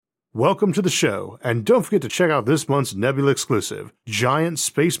Welcome to the show, and don't forget to check out this month's Nebula exclusive, Giant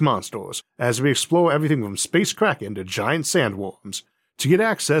Space Monsters, as we explore everything from space kraken to giant sandworms. To get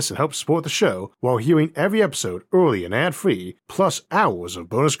access and help support the show while hearing every episode early and ad-free, plus hours of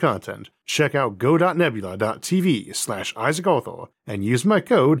bonus content, check out go.nebula.tv/IsaacArthur and use my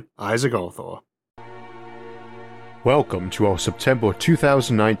code IsaacArthur. Welcome to our September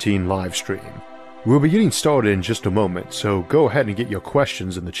 2019 live stream. We'll be getting started in just a moment, so go ahead and get your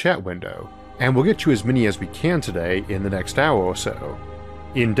questions in the chat window, and we'll get to as many as we can today in the next hour or so.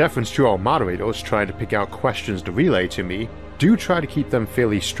 In deference to our moderators trying to pick out questions to relay to me, do try to keep them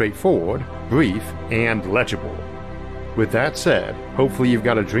fairly straightforward, brief, and legible. With that said, hopefully you've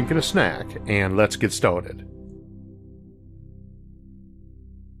got a drink and a snack, and let's get started.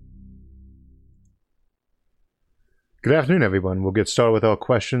 Good afternoon, everyone. We'll get started with our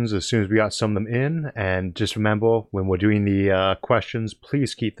questions as soon as we got some of them in. And just remember, when we're doing the questions,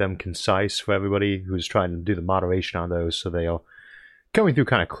 please keep them concise for everybody who's trying to do the moderation on those so they are coming through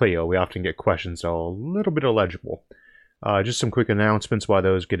kind of clear. We often get questions that are a little bit illegible. Just some quick announcements while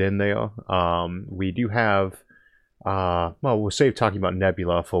those get in there. We do have, well, we'll save talking about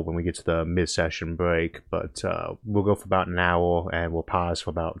Nebula for when we get to the mid-session break, but we'll go for about an hour and we'll pause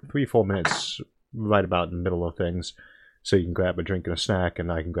for about 3-4 minutes right about in the middle of things. So you can grab a drink and a snack,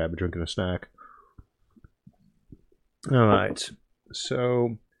 and I can grab a drink and a snack. Alright,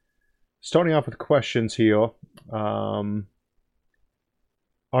 so starting off with questions here. Are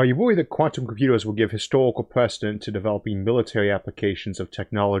you worried that quantum computers will give historical precedent to developing military applications of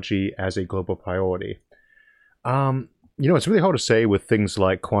technology as a global priority? You know, it's really hard to say with things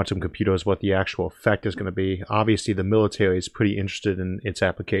like quantum computers what the actual effect is going to be. Obviously, the military is pretty interested in its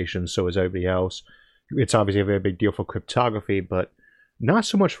applications, so is everybody else. It's obviously a very big deal for cryptography, but not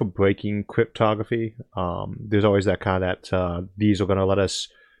so much for breaking cryptography. There's always that kind of that these are going to let us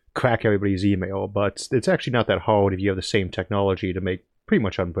crack everybody's email, but it's actually not that hard if you have the same technology to make pretty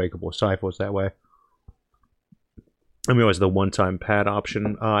much unbreakable ciphers that way. I mean, it was the one-time pad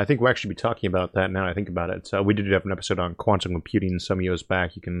option. I think we'll actually be talking about that now I think about it. We did have an episode on quantum computing some years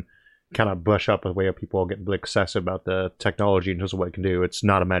back. You can kind of brush up with where people are getting excessive about the technology in terms of what it can do. It's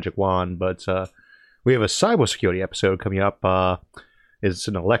not a magic wand, but we have a cybersecurity episode coming up. It's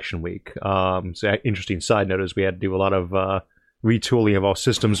an election week. So interesting side note is we had to do a lot of retooling of our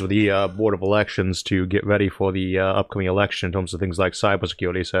systems with the Board of Elections to get ready for the upcoming election in terms of things like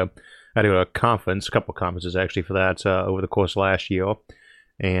cybersecurity. So I had to go to a conference, a couple of conferences actually for that over the course of last year,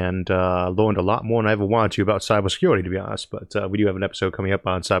 and learned a lot more than I ever wanted to about cybersecurity, to be honest. But we do have an episode coming up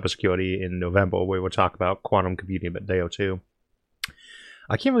on cybersecurity in November where we'll talk about quantum computing a day or two.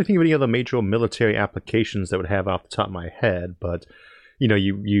 I can't really think of any other major military applications that would have off the top of my head, but you know,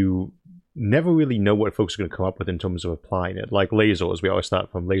 you never really know what folks are going to come up with in terms of applying it. Like lasers, we always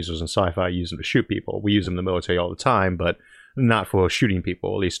thought from lasers and sci-fi, use them to shoot people. We use them in the military all the time, but not for shooting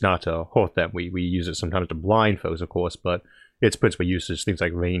people, at least not to hurt them. We use it sometimes to blind foes, of course, but its principal use is things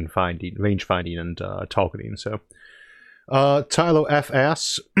like range finding and targeting. So, Tyler F.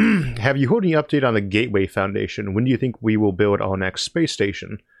 asks, have you heard any update on the Gateway Foundation? When do you think we will build our next space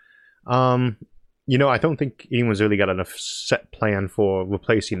station? You know, I don't think anyone's really got enough set plan for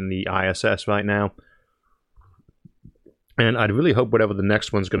replacing the ISS right now. And I'd really hope whatever the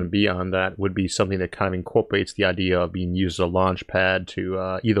next one's going to be on that would be something that kind of incorporates the idea of being used as a launch pad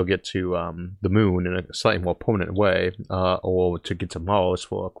to either get to the moon in a slightly more permanent way or to get to Mars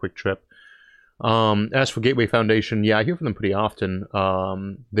for a quick trip. As for Gateway Foundation, yeah, I hear from them pretty often.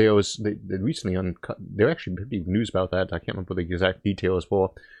 They recently there actually pretty news about that. I can't remember the exact details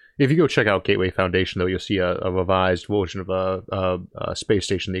for. If you go check out Gateway Foundation, though, you'll see a revised version of a space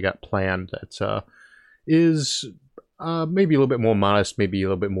station they got planned that is maybe a little bit more modest, maybe a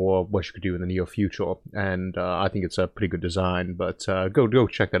little bit more what you could do in the near future. And I think it's a pretty good design, but go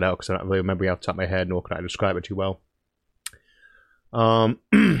check that out because I don't really remember off the top of my head, nor can I describe it too well.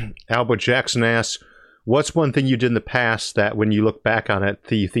 Albert Jackson asks, what's one thing you did in the past that when you look back on it,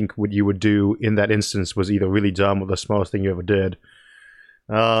 that you think what you would do in that instance was either really dumb or the smartest thing you ever did?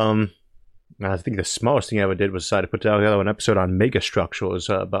 I think the smallest thing I ever did was decide to put together an episode on megastructures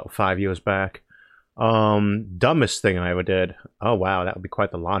about 5 years back. Dumbest thing I ever did. Oh wow, that would be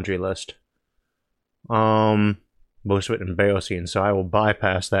quite the laundry list. Most of it embarrassing, so I will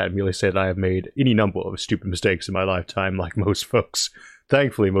bypass that and merely say that I have made any number of stupid mistakes in my lifetime, like most folks.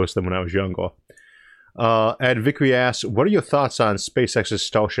 Thankfully, most of them when I was younger. Ed Vickery asks, what are your thoughts on SpaceX's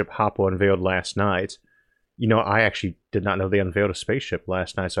Starship Hopper unveiled last night? You know, I actually did not know they unveiled a spaceship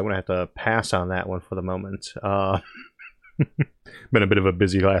last night, so I'm going to have to pass on that one for the moment. Been a bit of a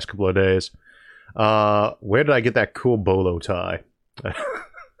busy last couple of days. Where did I get that cool bolo tie?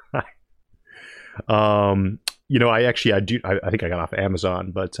 I I think I got off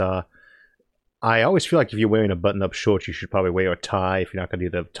Amazon, but I always feel like if you're wearing a button-up short, you should probably wear a tie if you're not going to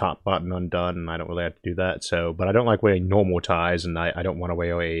do the top button undone, and I don't really have to do that. So, but I don't like wearing normal ties, and I don't want to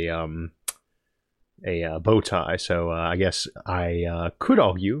wear a bow tie. So I guess I could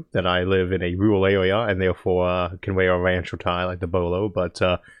argue that I live in a rural area and therefore can wear a rancho tie like the bolo, but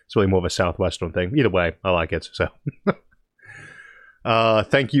it's really more of a Southwestern thing. Either way, I like it. So,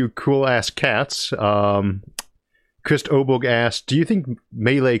 thank you, cool ass cats. Chris Oberg asked, do you think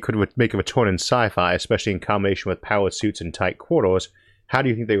melee could make a return in sci-fi, especially in combination with powered suits and tight quarters? How do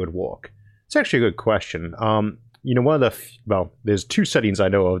you think they would work? It's actually a good question. One of the, there's two settings I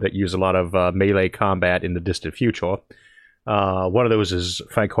know of that use a lot of melee combat in the distant future. One of those is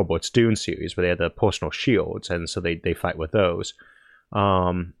Frank Herbert's Dune series, where they have the personal shields, and so they fight with those.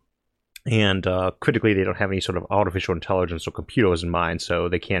 Critically, they don't have any sort of artificial intelligence or computers in mind, so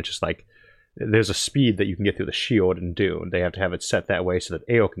they can't just there's a speed that you can get through the shield in Dune. They have to have it set that way so that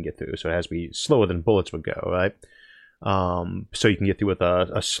air can get through, so it has to be slower than bullets would go, right? So you can get through with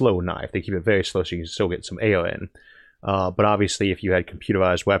a slow knife. They keep it very slow so you can still get some air in. But obviously, if you had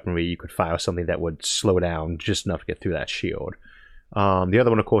computerized weaponry, you could fire something that would slow down just enough to get through that shield. The other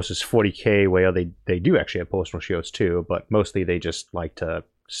one, of course, is 40K, where they do actually have personal shields too, but mostly they just like to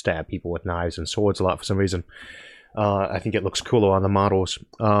stab people with knives and swords a lot for some reason. I think it looks cooler on the models.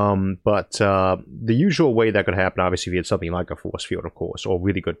 But the usual way that could happen, obviously, if you had something like a force field, of course, or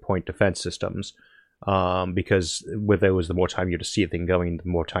really good point defense systems. Because with those, the more time you have to see a thing going, the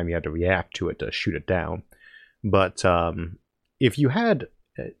more time you have to react to it to shoot it down. But if you had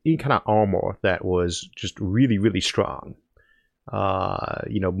any kind of armor that was just really, really strong,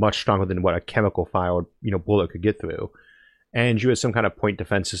 much stronger than what a chemical-fired, bullet could get through, and you had some kind of point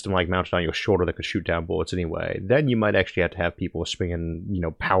defense system like mounted on your shoulder that could shoot down bullets anyway, then you might actually have to have people swinging,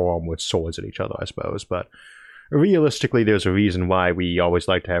 power arm with swords at each other, I suppose. But realistically, there's a reason why we always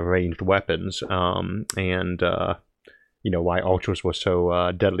like to have ranged weapons, and why ultras were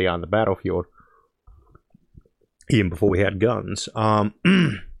so deadly on the battlefield, even before we had guns.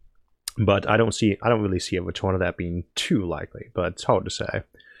 But I don't really see a return of that being too likely, but it's hard to say.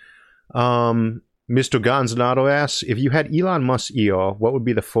 Mr. Gonzanato asks, if you had Elon Musk's ear, what would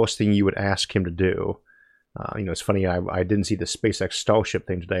be the first thing you would ask him to do? It's funny, I didn't see the SpaceX Starship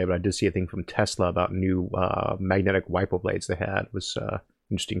thing today, but I did see a thing from Tesla about new magnetic wiper blades they had. It was an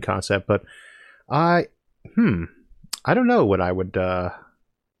interesting concept, but I don't know what I would...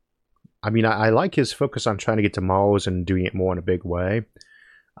 I like his focus on trying to get to Mars and doing it more in a big way.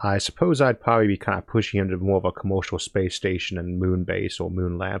 I suppose I'd probably be kind of pushing him to more of a commercial space station and moon base or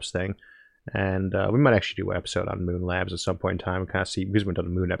moon labs thing. And we might actually do an episode on moon labs at some point in time and kind of see, because we haven't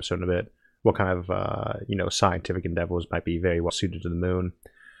done a moon episode in a bit, what kind of scientific endeavors might be very well suited to the moon.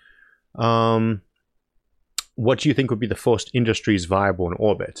 What do you think would be the first industries viable in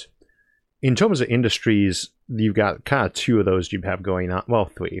orbit? In terms of industries, you've got kind of two of those you have going on.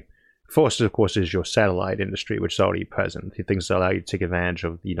 Well, three. First, of course, is your satellite industry, which is already present. Things that allow you to take advantage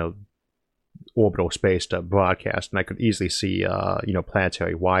of, orbital space to broadcast. And I could easily see,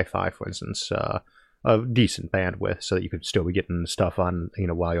 planetary Wi-Fi, for instance, of decent bandwidth, so that you could still be getting stuff on,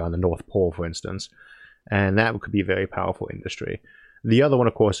 while you're on the North Pole, for instance. And that could be a very powerful industry. The other one,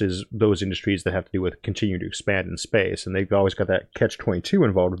 of course, is those industries that have to do with continuing to expand in space. And they've always got that catch-22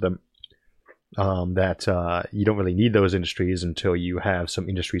 involved with them. That you don't really need those industries until you have some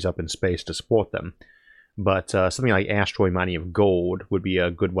industries up in space to support them. But something like asteroid mining of gold would be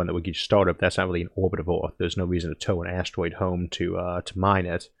a good one that would get you started. That's not really an orbit of Earth. There's no reason to tow an asteroid home to mine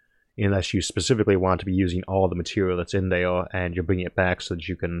it, unless you specifically want to be using all the material that's in there and you're bringing it back so that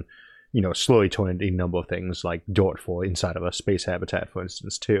you can, slowly turn it into a number of things like dirt for inside of a space habitat, for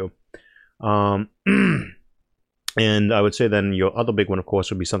instance, too. And I would say then your other big one, of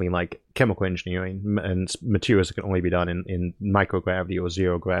course, would be something like chemical engineering and materials that can only be done in microgravity or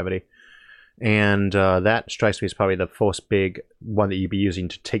zero gravity. And that strikes me as probably the first big one that you'd be using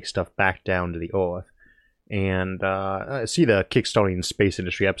to take stuff back down to the Earth. And I see the Kickstarting Space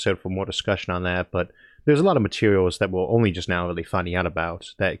Industry episode for more discussion on that, but there's a lot of materials that we're only just now really finding out about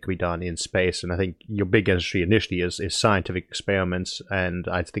that could be done in space. And I think your big industry initially is scientific experiments, and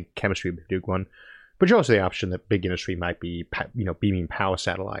I think chemistry would be a big one. But you also have the option that big industry might be, beaming power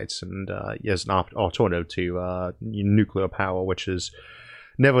satellites, and as an alternative to nuclear power, which is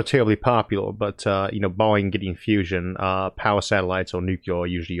never terribly popular. But barring getting fusion, power satellites or nuclear are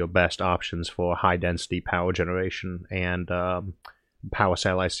usually your best options for high density power generation. And power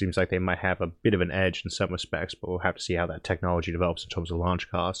satellites seems like they might have a bit of an edge in some respects, but we'll have to see how that technology develops in terms of launch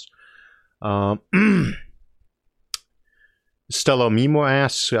costs. Stella Mimo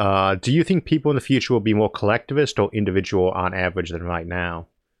asks, do you think people in the future will be more collectivist or individual on average than right now?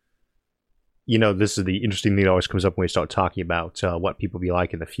 You know, this is the interesting thing that always comes up when we start talking about what people will be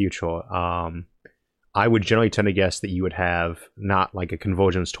like in the future. I would generally tend to guess that you would have not like a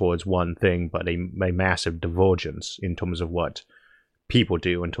convergence towards one thing, but a massive divergence in terms of what people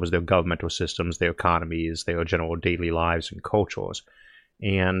do, in terms of their governmental systems, their economies, their general daily lives and cultures.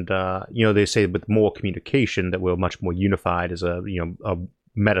 And, you know, they say with more communication that we're much more unified as a, you know, a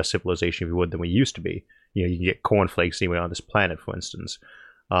meta civilization, if you would, than we used to be. You know, you can get cornflakes anywhere on this planet, for instance.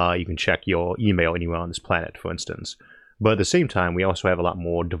 You can check your email anywhere on this planet, for instance. But at the same time, we also have a lot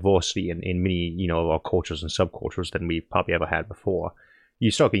more diversity in many, you know, our cultures and subcultures than we probably ever had before. You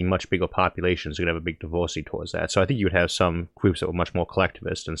start getting much bigger populations, you're going to have a big diversity towards that. So I think you would have some groups that were much more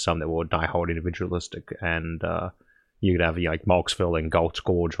collectivist and some that were diehard individualistic. And you could have, you know, like Marksville and Galt's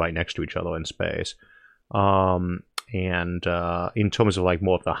Gorge right next to each other in space. And in terms of like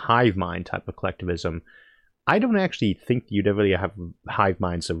more of the hive mind type of collectivism, I don't actually think you'd ever really have hive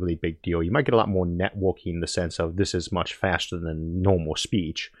minds a really big deal. You might get a lot more networking in the sense of this is much faster than normal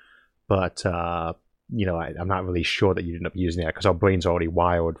speech, but you know, I'm not really sure that you'd end up using that because our brains are already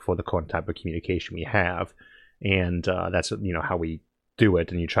wired for the current type of communication we have, and that's, you know, how we do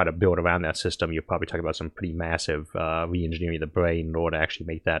it. And you try to build around that system, you're probably talking about some pretty massive re-engineering of the brain in order to actually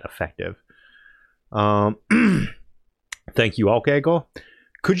make that effective. Thank you, Alkago.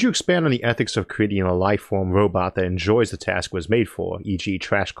 Could you expand on the ethics of creating a life-form robot that enjoys the task it was made for, e.g.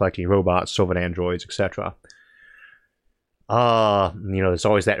 trash-collecting robots, servant androids, etc.? You know, there's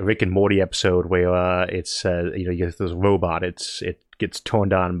always that Rick and Morty episode where it's, you know, you get this robot, it gets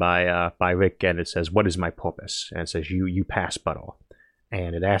turned on by Rick, and it says, "What is my purpose?" And it says, you pass butter.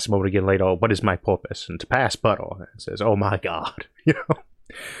 And it asks him over again later, "What is my purpose?" And to pass butter. And it says, "Oh my god." You know,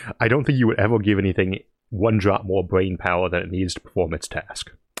 I don't think you would ever give anything one drop more brain power than it needs to perform its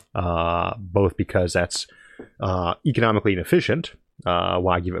task. Both because that's economically inefficient,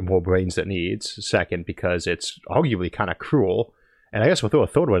 why give it more brains than it needs. Second, because it's arguably kind of cruel. And I guess we'll throw a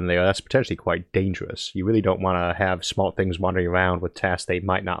third one in there, that's potentially quite dangerous. You really don't want to have smart things wandering around with tasks they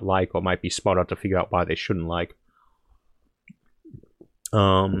might not like or might be smart enough to figure out why they shouldn't like.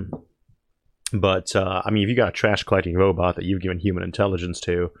 But I mean, if you got a trash collecting robot that you've given human intelligence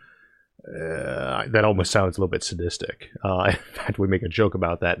to, that almost sounds a little bit sadistic. In fact, we make a joke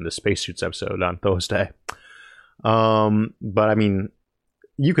about that in the spacesuits episode on Thursday. But I mean,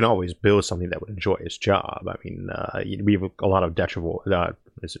 you can always build something that would enjoy its job. I mean, we have a lot of detrivores,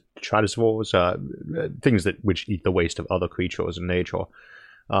 things which eat the waste of other creatures in nature.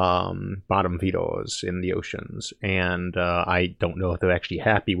 Bottom feeders in the oceans, and I don't know if they're actually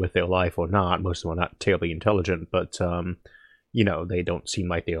happy with their life or not. Most of them are not terribly intelligent, but you know, they don't seem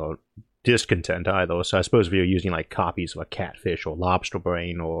like they are discontent either. So I suppose if you're using like copies of a catfish or lobster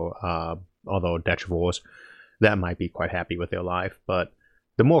brain or other detrivores, that might be quite happy with their life. But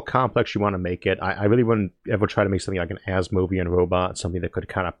the more complex you want to make it, I really wouldn't ever try to make something like an Asimovian robot, something that could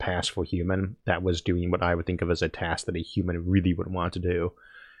kind of pass for human, that was doing what I would think of as a task that a human really wouldn't want to do.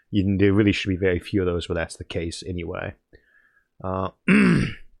 There really should be very few of those where that's the case anyway. Jono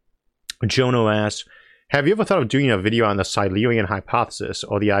asks, have you ever thought of doing a video on the Silurian hypothesis,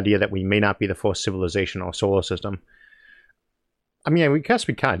 or the idea that we may not be the first civilization in our solar system? I mean, I guess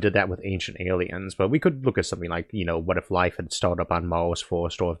we kind of did that with ancient aliens, but we could look at something like, you know, what if life had started up on Mars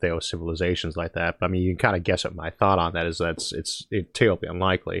first, or if there were civilizations like that. But I mean, you can kind of guess what my thought on that is. It's terribly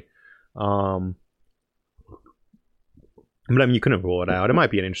unlikely. But I mean, you couldn't rule it out. It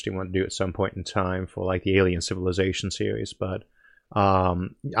might be an interesting one to do at some point in time for like the Alien Civilization series, but I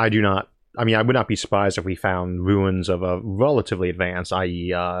would not be surprised if we found ruins of a relatively advanced,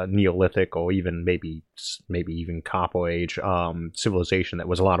 i.e. Neolithic, or even maybe even Copper Age civilization that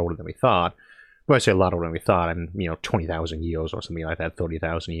was a lot older than we thought. When I say a lot older than we thought, I mean, 20,000 years or something like that,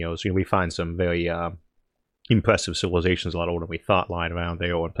 30,000 years. We find some very impressive civilizations a lot older than we thought lying around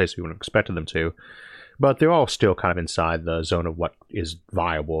there, or in places we wouldn't have expected them to. But they're all still kind of inside the zone of what is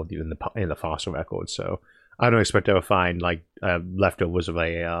viable in the fossil records. So I don't expect to ever find like leftovers of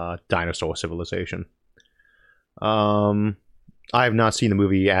a dinosaur civilization. I have not seen the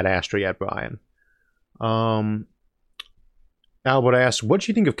movie Ad Astra yet, Brian. Albert asks, what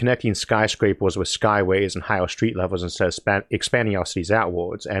do you think of connecting skyscrapers with skyways and higher street levels instead of expanding our cities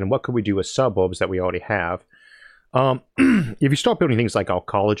outwards? And what could we do with suburbs that we already have? If you start building things like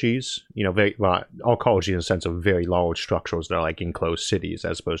arcologies, arcology in the sense of very large structures that are like enclosed cities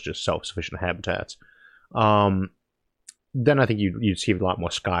as opposed to just self-sufficient habitats, then I think you'd see a lot more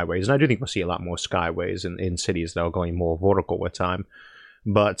skyways. And I do think we'll see a lot more skyways in cities that are going more vertical with time.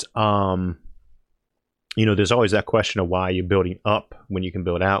 But there's always that question of why you're building up when you can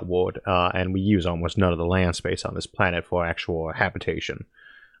build outward, and we use almost none of the land space on this planet for actual habitation.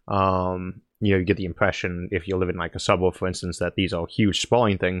 You get the impression, if you live in like a suburb, for instance, that these are huge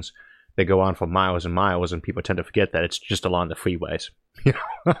sprawling things that go on for miles and miles, and people tend to forget that it's just along the freeways. In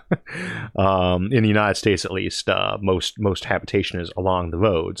the United States, at least, most habitation is along the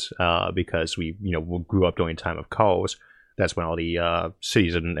roads, because we grew up during the time of cars. That's when all the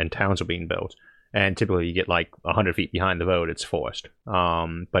cities and towns are being built. And typically you get like 100 feet behind the road, it's forest.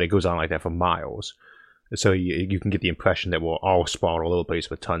 But it goes on like that for miles. So you can get the impression that we're all sprawled all over the place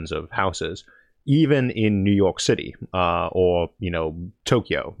with tons of houses. Even in New York City, or,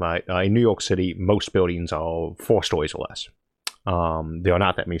 Tokyo, right? In New York City, most buildings are 4 stories or less. There are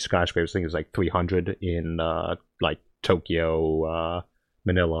not that many skyscrapers. I think it's like 300 in like Tokyo,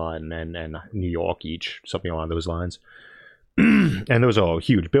 Manila, and New York each, something along those lines. And those are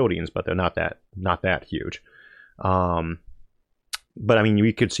huge buildings, but they're not that huge. But I mean,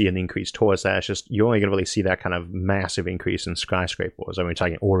 we could see an increase towards that. It's just you're only going to really see that kind of massive increase in skyscrapers. I mean, we're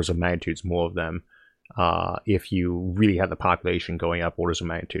talking orders of magnitudes more of them. If you really have the population going up orders of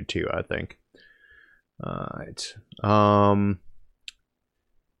magnitude too, I think. All right.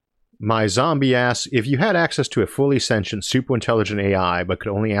 My zombie asks, if you had access to a fully sentient, super intelligent AI, but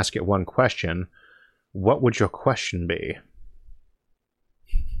could only ask it one question, what would your question be?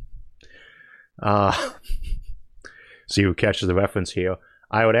 See who catches the reference here.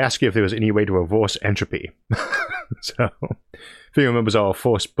 I would ask you if there was any way to reverse entropy. So, if you remember our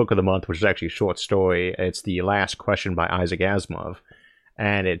first book of the month, which is actually a short story, it's The Last Question by Isaac Asimov.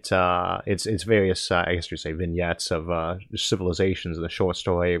 And it's various, I guess you'd say, vignettes of civilizations in the short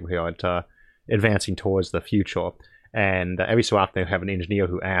story advancing towards the future. And every so often they have an engineer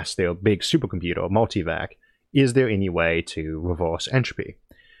who asks their big supercomputer, multivac, is there any way to reverse entropy?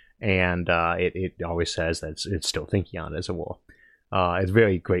 And it always says that it's still thinking on it, as it were. It's a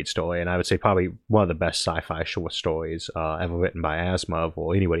very great story, and I would say probably one of the best sci-fi short stories ever written by Asimov,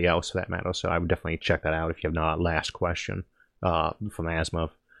 or anybody else for that matter. So I would definitely check that out if you have not. Last Question from Asimov.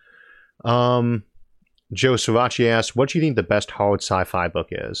 Joe Srirachi asks, what do you think the best hard sci-fi book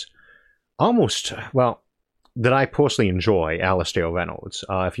is? That I personally enjoy, Alastair Reynolds.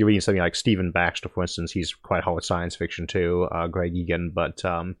 If you're reading something like Stephen Baxter, for instance, he's quite hard science fiction too, Greg Egan, but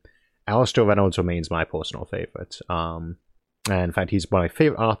Alastair Reynolds remains my personal favorite. And in fact, he's my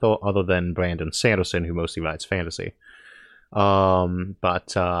favorite author other than Brandon Sanderson, who mostly writes fantasy.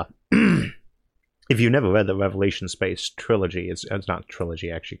 But if you've never read the Revelation Space trilogy, it's not a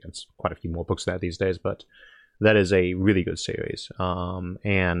trilogy, actually, it's quite a few more books than that these days, but that is a really good series.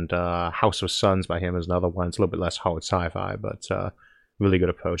 And House of Suns by him is another one. It's a little bit less hard sci-fi, but really good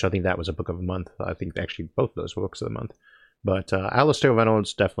approach. I think that was a book of the month. I think actually both of those were books of the month. But Alastair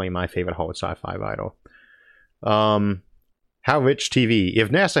Reynolds, definitely my favorite hard sci-fi writer. How Rich TV. If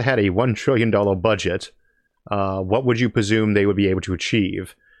NASA had a $1 trillion budget, what would you presume they would be able to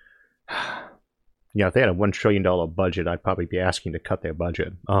achieve? If they had a $1 trillion budget, I'd probably be asking to cut their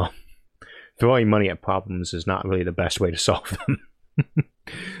budget. Throwing money at problems is not really the best way to solve them.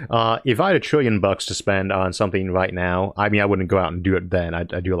 If I had $1 trillion to spend on something right now, I mean, I wouldn't go out and do it then.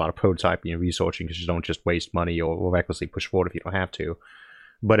 I'd do a lot of prototyping and researching, because you don't just waste money or recklessly push forward if you don't have to.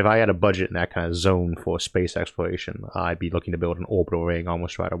 But if I had a budget in that kind of zone for space exploration, I'd be looking to build an orbital ring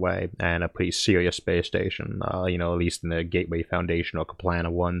almost right away, and a pretty serious space station, at least in the Gateway Foundation or Kaplan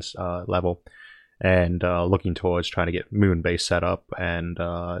 1's level. And looking towards trying to get moon base set up and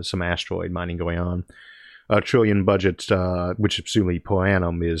some asteroid mining going on. A $1 trillion budget, which presumably per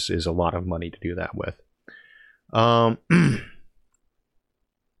annum is a lot of money to do that with.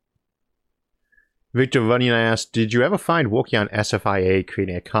 Victor Runyon asked, did you ever find working on SFIA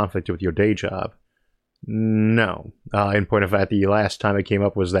creating a conflict with your day job? No. In point of fact, the last time it came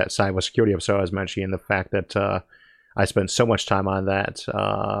up was that cybersecurity episode I was mentioning, the fact that I spent so much time on that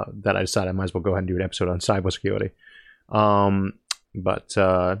that I decided I might as well go ahead and do an episode on cybersecurity. But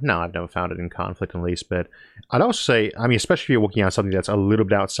no, I've never found it in conflict in the least bit. I'd also say, I mean, especially if you're working on something that's a little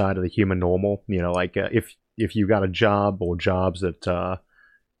bit outside of the human normal, like if you got a job or jobs that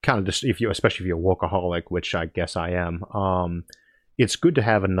kind of just, especially if you're a workaholic, which I guess I am, it's good to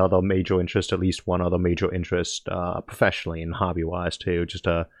have another major interest, at least one other major interest, professionally and hobby-wise too, just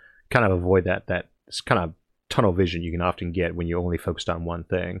to kind of avoid that kind of tunnel vision you can often get when you're only focused on one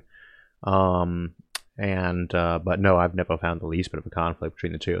thing. But no, I've never found the least bit of a conflict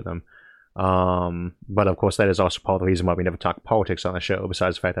between the two of them. But of course, that is also part of the reason why we never talk politics on the show,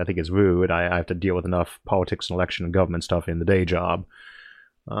 besides the fact that I think it's rude. I have to deal with enough politics and election and government stuff in the day job.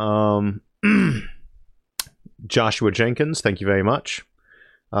 Joshua Jenkins, thank you very much.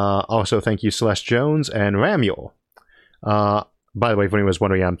 Also, thank you, Celeste Jones and Ramuel. By the way, if anyone was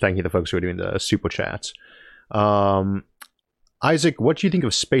wondering, I'm thanking the folks who are doing the super chats. Isaac, what do you think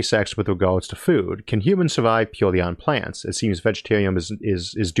of SpaceX with regards to food? Can humans survive purely on plants? It seems vegetarianism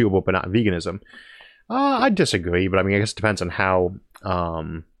is doable, but not veganism. I disagree, but I mean, I guess it depends on how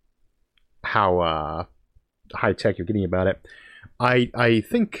high tech you're getting about it. I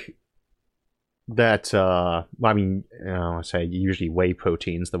think that I mean, I say usually whey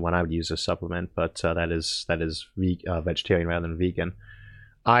protein's the one I would use as a supplement, but that is vegetarian rather than vegan.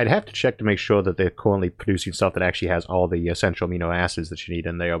 I'd have to check to make sure that they're currently producing stuff that actually has all the essential amino acids that you need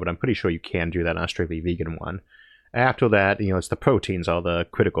in there, but I'm pretty sure you can do that on a strictly vegan one. After that, it's the proteins are the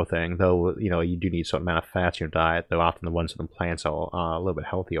critical thing, though, you do need a certain amount of fats in your diet, though often the ones in the plants are a little bit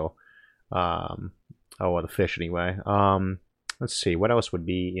healthier. Or the fish anyway. Let's see, what else would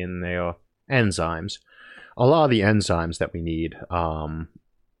be in there? Enzymes. A lot of the enzymes that we need,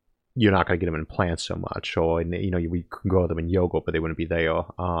 you're not going to get them in plants so much, or we can grow them in yogurt, but they wouldn't be there.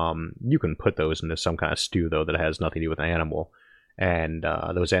 You can put those into some kind of stew, though, that has nothing to do with an animal, and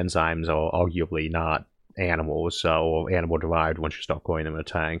those enzymes are arguably not animals or animal derived once you start growing them in a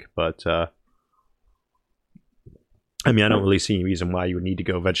tank. But I mean, I don't really see any reason why you would need to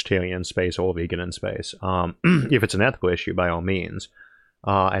go vegetarian in space or vegan in space. If it's an ethical issue, by all means,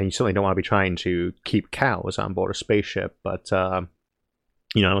 and you certainly don't want to be trying to keep cows on board a spaceship, but I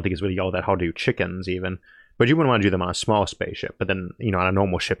don't think it's really all that hard to do chickens even. But you wouldn't want to do them on a small spaceship. But then, on a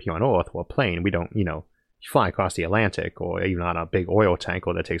normal ship here on Earth or a plane, we don't, you fly across the Atlantic or even on a big oil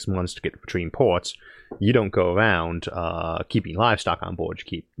tanker that takes months to get between ports. You don't go around keeping livestock on board. You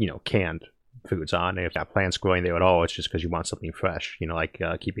keep, canned foods on. And if that plant's growing there at all, it's just because you want something fresh. Like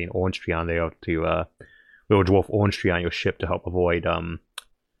keeping an orange tree on there to little dwarf orange tree on your ship to help avoid, I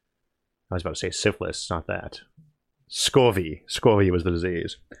was about to say syphilis, not that. Scurvy. Scurvy was the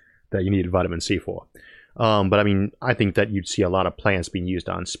disease that you needed vitamin C for. But I mean, I think that you'd see a lot of plants being used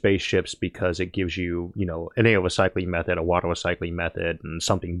on spaceships because it gives you, an air recycling method, a water recycling method, and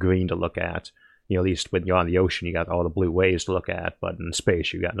something green to look at. At least when you're on the ocean, you got all the blue waves to look at, but in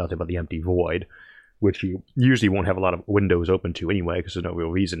space, you got nothing but the empty void, which you usually won't have a lot of windows open to anyway, because there's no real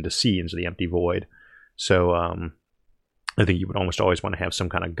reason to see into the empty void. So, I think you would almost always want to have some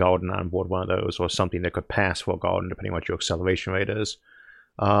kind of garden on board one of those, or something that could pass for a garden, depending on what your acceleration rate is.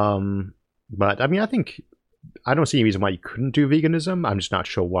 But I mean, I don't see any reason why you couldn't do veganism. I'm just not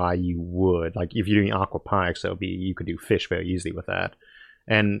sure why you would. Like, if you're doing aquaponics, you could do fish very easily with that.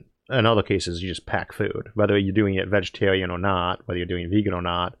 And in other cases, you just pack food. Whether you're doing it vegetarian or not, whether you're doing vegan or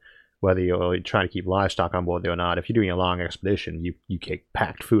not, whether you're trying to keep livestock on board there or not, if you're doing a long expedition, you take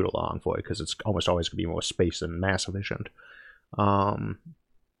packed food along for it, because it's almost always going to be more space and mass efficient. Only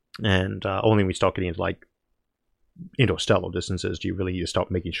when we start getting into like interstellar distances do you really need to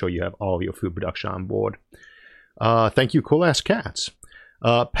start making sure you have all of your food production on board. Thank you, Cool Ass Cats.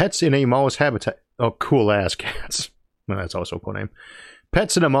 Pets in a Mars habitat. Oh, Cool Ass Cats. Well, that's also a cool name.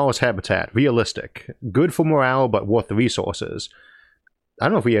 Pets in a Mars habitat. Realistic. Good for morale, but worth the resources. I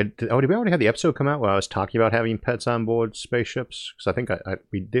don't know if we had... Oh, did we already have the episode come out where I was talking about having pets on board spaceships? Because I think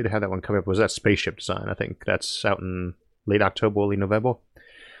we did have that one come up. Was that Spaceship Design? I think that's out in late October, early November.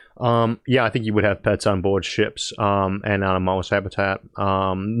 Yeah, I think you would have pets on board ships and on a Mars habitat.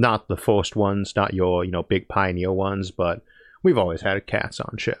 Not the first ones, not your big pioneer ones, but we've always had cats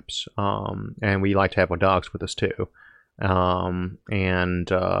on ships. And we like to have our dogs with us too.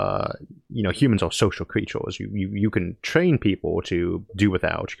 Humans are social creatures. You can train people to do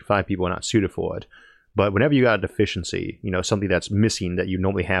without. You can find people who are not suited for it. But whenever you got a deficiency, something that's missing that you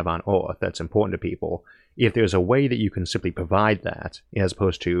normally have on Earth that's important to people, if there's a way that you can simply provide that, as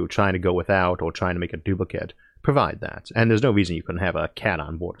opposed to trying to go without or trying to make a duplicate, provide that. And there's no reason you couldn't have a cat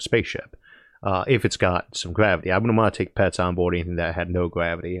on board a spaceship. If it's got some gravity. I wouldn't want to take pets on board anything that had no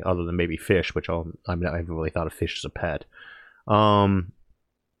gravity, other than maybe fish, which I haven't really thought of fish as a pet. I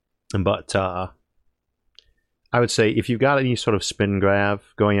would say if you've got any sort of spin grav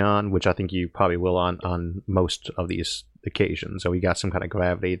going on, which I think you probably will on most of these occasions, or you got some kind of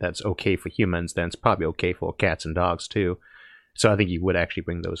gravity that's okay for humans, then it's probably okay for cats and dogs too. So I think you would actually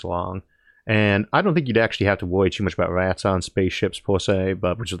bring those along. And I don't think you'd actually have to worry too much about rats on spaceships per se,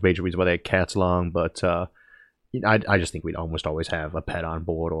 but which is the major reason why they had cats along. But I just think we'd almost always have a pet on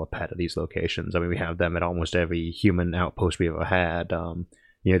board or a pet at these locations. I mean, we have them at almost every human outpost we ever had.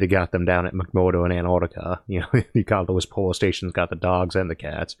 They got them down at McMurdo in Antarctica. You got those polar stations, got the dogs and the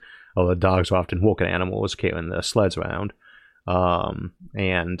cats. Although the dogs are often working animals carrying the sleds around. So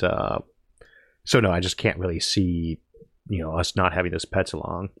no, I just can't really see, us not having those pets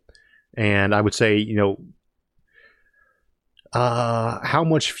along. And I would say, how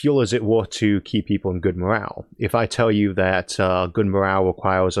much fuel is it worth to keep people in good morale? If I tell you that good morale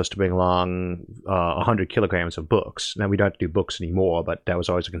requires us to bring along 100 kilograms of books, now we don't have to do books anymore, but that was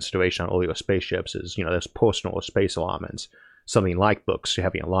always a consideration on earlier spaceships, is, there's personal space allotments. Something like books,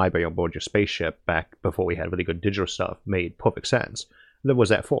 having a library on board your spaceship back before we had really good digital stuff made perfect sense. What was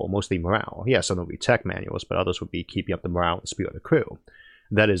that for? Mostly morale. Yeah, some would be tech manuals, but others would be keeping up the morale and spirit of the crew.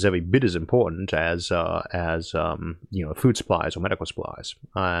 That is every bit as important as food supplies or medical supplies.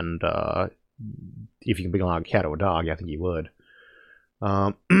 And if you can bring along a cat or a dog, I think you would.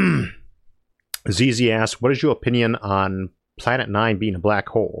 ZZ asks, what is your opinion on Planet 9 being a black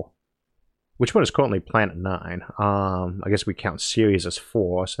hole? Which one is currently Planet 9? I guess we count Ceres as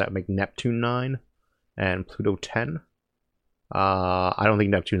 4, so that would make Neptune 9 and Pluto 10. I don't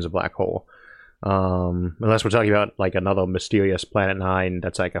think Neptune's a black hole. Unless we're talking about like another mysterious Planet 9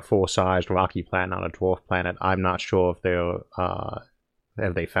 that's like a full-sized rocky planet, not a dwarf planet. I'm not sure if they're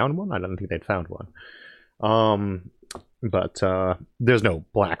have they found one? I don't think they'd found one. But there's no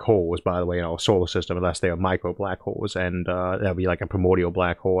black holes, by the way, in our solar system, unless they are micro black holes, and that would be like a primordial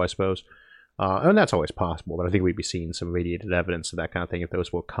black hole, I suppose. And that's always possible, but I think we'd be seeing some radiated evidence of that kind of thing if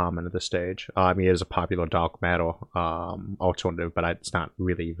those were common at this stage. I mean, it is a popular dark matter alternative, but it's not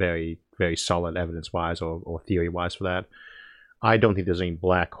really very, very solid evidence-wise or theory-wise for that. I don't think there's any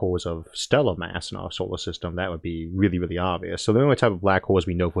black holes of stellar mass in our solar system. That would be really, really obvious. So the only type of black holes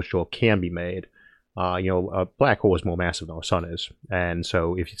we know for sure can be made, a black hole is more massive than our sun is. And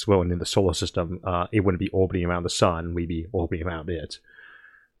so if it's going in the solar system, it wouldn't be orbiting around the sun. We'd be orbiting around it.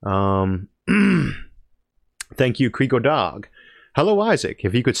 Thank you, Krigo Dog. Hello, Isaac.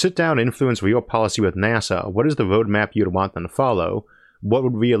 If you could sit down and influence real policy with NASA, what is the roadmap you'd want them to follow? What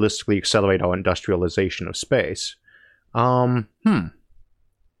would realistically accelerate our industrialization of space? It's funny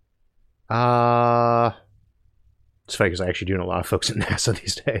because I actually do know a lot of folks at NASA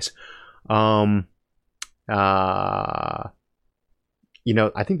these days. I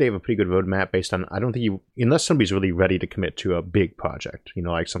think they have a pretty good roadmap based on, I don't think unless somebody's really ready to commit to a big project,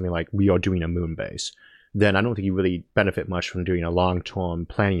 like something like we are doing a moon base, then I don't think you really benefit much from doing a long-term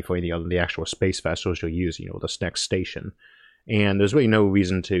planning for anything other than the actual space vessels you'll use, this next station. And there's really no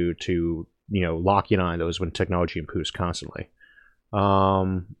reason to lock in on those when technology improves constantly.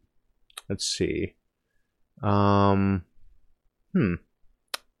 Let's see. And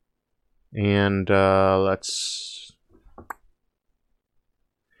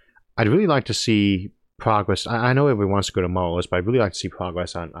I'd really like to see progress. I know everyone wants to go to Mars, but I'd really like to see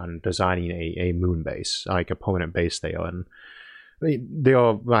progress on designing a moon base, like a permanent base there. And I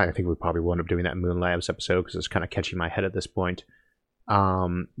think we probably will end up doing that in Moon Labs episode because it's kind of catching my head at this point.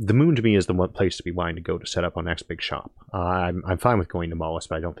 The moon to me is the one place to be wanting to go to set up our next big shop. I'm fine with going to Mars,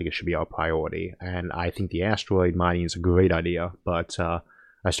 but I don't think it should be our priority. And I think the asteroid mining is a great idea, but I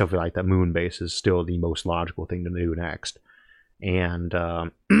still feel like that moon base is still the most logical thing to do next. And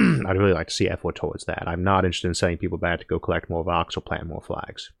I'd really like to see effort towards that. I'm not interested in sending people back to go collect more rocks or plant more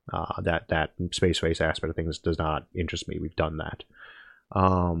flags. That space race aspect of things does not interest me. We've done that.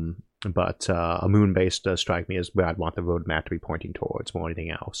 But a moon base does strike me as where I'd want the roadmap to be pointing towards more than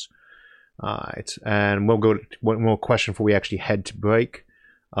anything else. Alright, and we'll go to one more question before we actually head to break.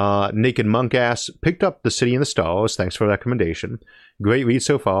 Naked Monk asks, picked up The City in the Stars. Thanks for the recommendation. Great read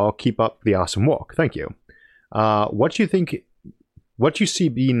so far. Keep up the awesome work. Thank you. What you see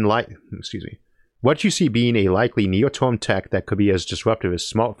being a likely near-term tech that could be as disruptive as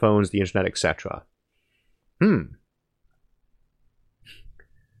smartphones, the internet, etc.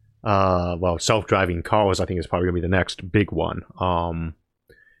 Well, self-driving cars, I think, is probably going to be the next big one.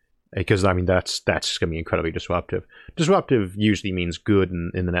 Because, I mean, that's just going to be incredibly disruptive. Disruptive usually means good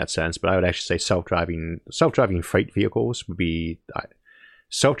in the net sense, but I would actually say self-driving freight vehicles would be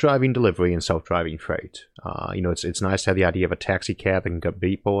self-driving delivery and self-driving freight. It's nice to have the idea of a taxi cab that can get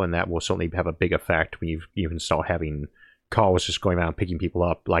people, and that will certainly have a big effect when you even start having cars just going around picking people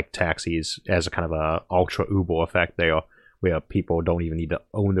up like taxis as a kind of a ultra Uber effect there, where people don't even need to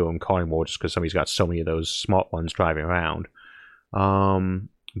own their own car anymore just because somebody's got so many of those smart ones driving around.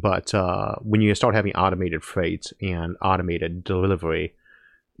 But when you start having automated freight and automated delivery,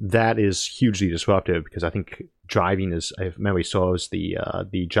 that is hugely disruptive because I think driving is, if memory serves, the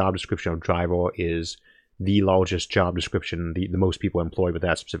job description of driver is the largest job description, the most people employed with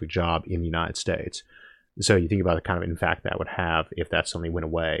that specific job in the United States. So you think about the kind of impact that would have if that suddenly went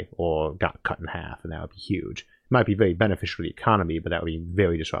away or got cut in half, and that would be huge. It might be very beneficial to the economy, but that would be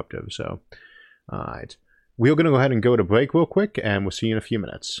very disruptive. So, all right. We're going to go ahead and go to break real quick, and we'll see you in a few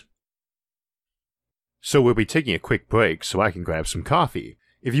minutes. So we'll be taking a quick break so I can grab some coffee.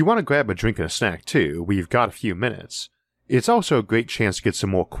 If you want to grab a drink and a snack too, we've got a few minutes. It's also a great chance to get some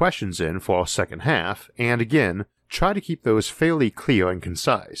more questions in for our second half, and again, try to keep those fairly clear and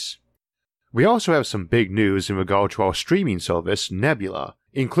concise. We also have some big news in regard to our streaming service, Nebula,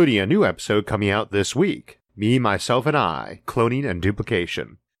 including a new episode coming out this week, Me, Myself, and I, Cloning and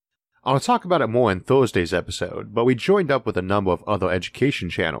Duplication. I'll talk about it more in Thursday's episode, but we joined up with a number of other education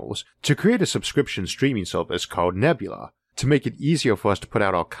channels to create a subscription streaming service called Nebula, to make it easier for us to put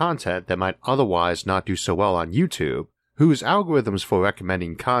out our content that might otherwise not do so well on YouTube, whose algorithms for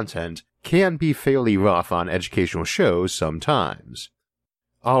recommending content can be fairly rough on educational shows sometimes.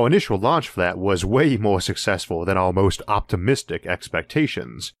 Our initial launch for that was way more successful than our most optimistic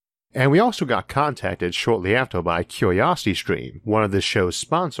expectations, and we also got contacted shortly after by CuriosityStream, one of this show's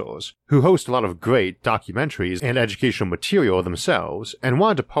sponsors, who host a lot of great documentaries and educational material themselves, and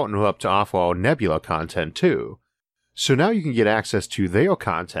wanted to partner up to offer our Nebula content too. So now you can get access to their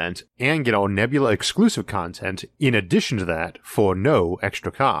content and get our Nebula exclusive content in addition to that for no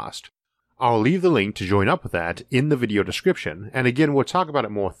extra cost. I'll leave the link to join up with that in the video description, and again we'll talk about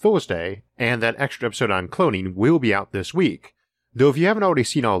it more Thursday, and that extra episode on cloning will be out this week. Though if you haven't already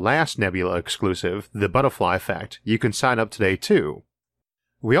seen our last Nebula exclusive, The Butterfly Effect, you can sign up today too.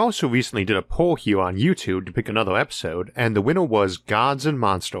 We also recently did a poll here on YouTube to pick another episode, and the winner was Gods and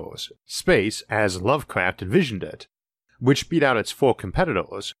Monsters, Space as Lovecraft Envisioned It, which beat out its 4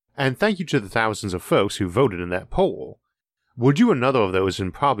 competitors, and thank you to the thousands of folks who voted in that poll. We'll do another of those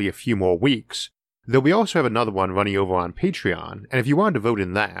in probably a few more weeks, though we also have another one running over on Patreon, and if you wanted to vote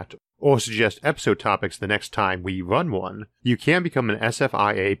in that, or suggest episode topics the next time we run one, you can become an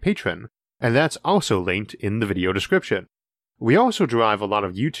SFIA patron, and that's also linked in the video description. We also derive a lot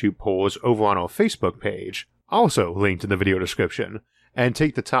of YouTube polls over on our Facebook page, also linked in the video description, and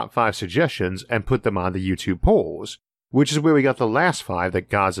take the top 5 suggestions and put them on the YouTube polls, which is where we got the last 5 that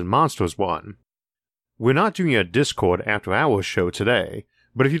Gods and Monsters won. We're not doing a Discord after hours show today,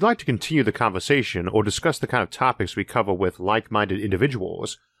 but if you'd like to continue the conversation or discuss the kind of topics we cover with like-minded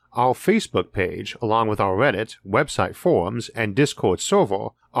individuals, our Facebook page, along with our Reddit, website forums, and Discord server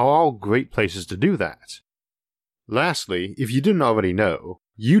are all great places to do that. Lastly, if you didn't already know,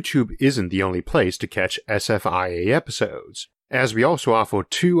 YouTube isn't the only place to catch SFIA episodes, as we also offer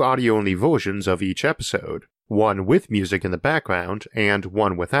 2 audio-only versions of each episode, one with music in the background and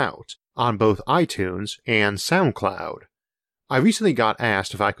one without, on both iTunes and SoundCloud. I recently got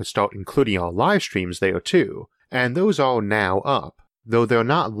asked if I could start including our live streams there too, and those are now up, though they're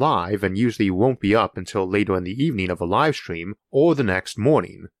not live and usually won't be up until later in the evening of a live stream or the next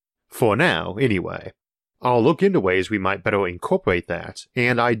morning. For now, anyway. I'll look into ways we might better incorporate that,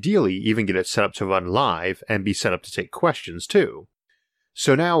 and ideally even get it set up to run live and be set up to take questions too.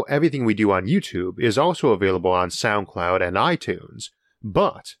 So now everything we do on YouTube is also available on SoundCloud and iTunes,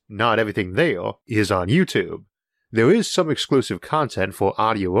 but not everything there is on YouTube. There is some exclusive content for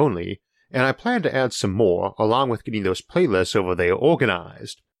audio only, and I plan to add some more along with getting those playlists over there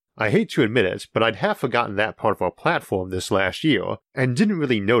organized. I hate to admit it, but I'd half forgotten that part of our platform this last year, and didn't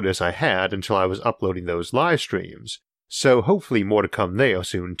really notice I had until I was uploading those live streams, so hopefully more to come there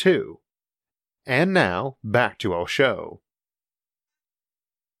soon too. And now, back to our show.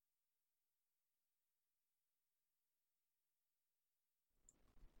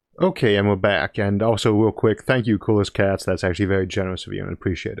 Okay, and we're back, and also real quick, thank you Coolest Cats, that's actually very generous of you and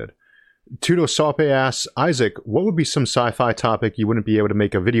appreciated. Tudo Sarpe asks, Isaac, what would be some sci-fi topic you wouldn't be able to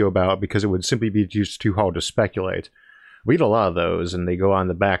make a video about because it would simply be just too hard to speculate? We get a lot of those, and they go on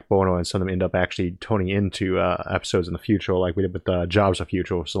the back burner, and some of them end up actually turning into episodes in the future, like we did with Jobs of the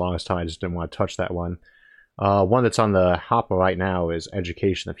Future for the longest time. I just didn't want to touch that one. One that's on the hopper right now is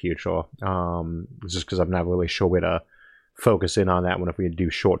Education of the Future, just because I'm not really sure where to focus in on that one if we do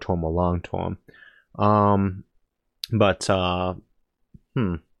short-term or long-term.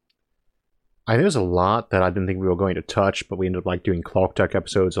 I think there's a lot that I didn't think we were going to touch, but we ended up like doing Clark Tech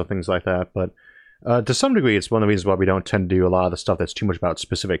episodes or things like that. But to some degree, it's one of the reasons why we don't tend to do a lot of the stuff that's too much about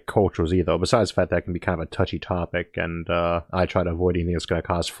specific cultures either, besides the fact that can be kind of a touchy topic, and I try to avoid anything that's going to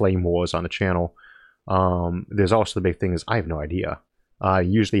cause flame wars on the channel. There's also the big thing is I have no idea.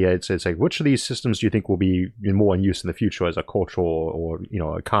 Usually it's like, which of these systems do you think will be more in use in the future as a cultural or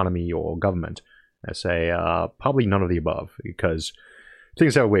economy or government? I say probably none of the above, because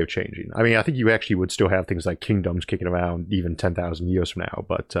things have a way of changing. I mean, I think you actually would still have things like kingdoms kicking around even 10,000 years from now,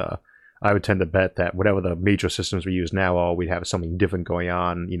 but I would tend to bet that whatever the major systems we use now are, we'd have something different going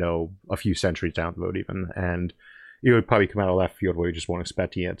on, a few centuries down the road even, and it would probably come out of left field where you just weren't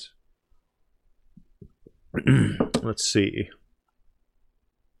expecting it. Let's see.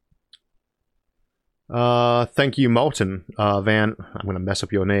 Thank you, Malton. Van, I'm going to mess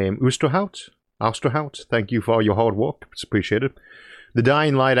up your name. Oosterhout? Austerhout, thank you for all your hard work. It's appreciated. The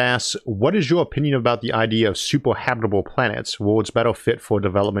Dying Light asks, what is your opinion about the idea of super habitable planets, worlds better fit for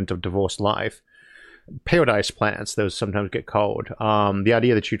development of divorced life? Paradise planets, those sometimes get called. The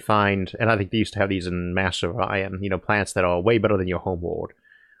idea that you'd find, and I think they used to have these in Master Orion, you know, planets that are way better than your home world.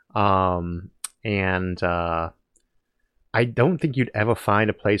 I don't think you'd ever find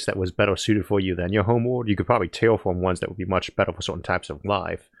a place that was better suited for you than your home world. You could probably terraform ones that would be much better for certain types of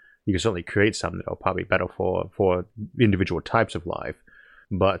life. You could certainly create some that are probably better for individual types of life.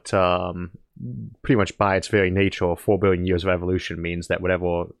 But pretty much by its very nature, 4 billion years of evolution means that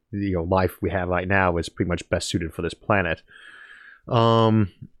whatever life we have right now is pretty much best suited for this planet.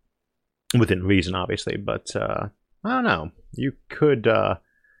 Within reason, obviously. But I don't know. You could...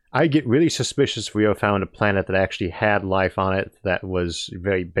 I get really suspicious if we ever found a planet that actually had life on it that was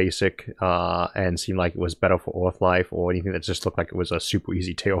very basic and seemed like it was better for Earth life, or anything that just looked like it was a super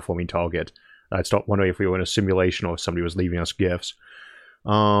easy terraforming target. I'd start wondering if we were in a simulation or if somebody was leaving us gifts.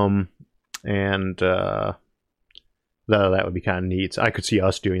 That would be kind of neat. I could see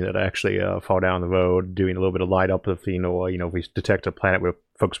us doing that actually, far down the road, doing a little bit of light uplifting, or if we detect a planet where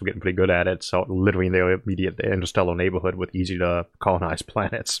folks were getting pretty good at it, so littering their immediate interstellar neighborhood with easy to colonize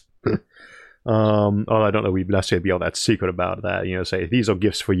planets. Although I don't know we'd necessarily be all that secret about that. Say these are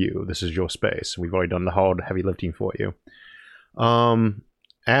gifts for you. This is your space. We've already done the hard, heavy lifting for you.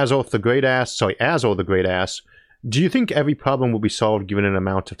 Azor the Great asks, do you think every problem will be solved given an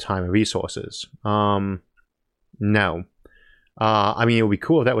amount of time and resources? No. I mean, it would be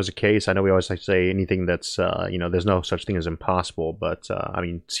cool if that was the case. I know we always like to say anything that's, there's no such thing as impossible, but, I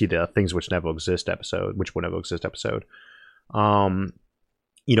mean, see the things which will never exist episode. I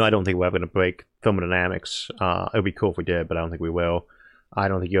don't think we're ever going to break thermodynamics. It would be cool if we did, but I don't think we will. I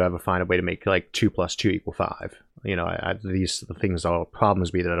don't think you'll ever find a way to make, 2 + 2 = 5. These things are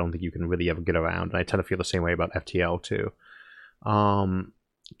problems that I don't think you can really ever get around, and I tend to feel the same way about FTL, too.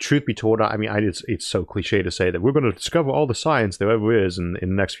 Truth be told, I mean, it's so cliche to say that we're going to discover all the science there ever is in the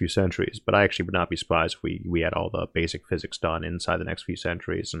next few centuries, but I actually would not be surprised if we had all the basic physics done inside the next few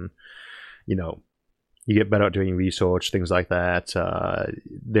centuries, and, you get better at doing research, things like that.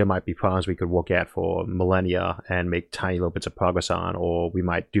 There might be problems we could work at for millennia and make tiny little bits of progress on, or we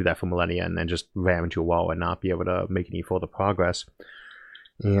might do that for millennia and then just ram into a wall and not be able to make any further progress.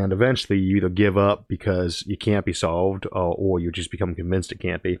 And eventually you either give up because you can't be solved, or you just become convinced it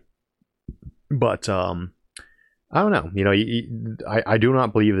can't be. But I don't know. I do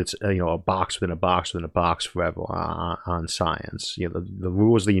not believe it's a box within a box within a box forever on science. The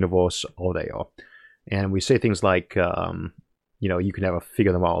rules of the universe are there. And we say things like, you can never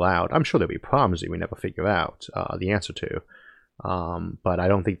figure them all out. I'm sure there'll be problems that we never figure out the answer to. But I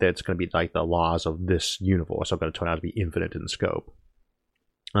don't think that it's going to be like the laws of this universe are going to turn out to be infinite in scope.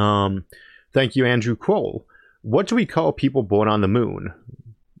 Thank you, Andrew Kroll. What do we call people born on the moon?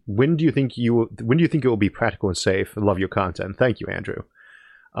 When do you think it will be practical and safe? I love your content. Thank you, Andrew.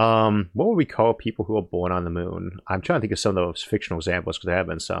 What would we call people who are born on the moon? I'm trying to think of some of those fictional examples, because there have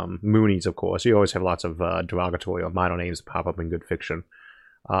been some. Moonies, of course. You always have lots of derogatory or minor names that pop up in good fiction.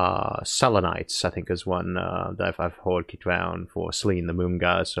 Selenites, I think, is one that I've heard kicked around for Selene, the moon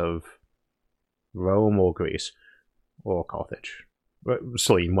goddess of Rome or Greece or Carthage.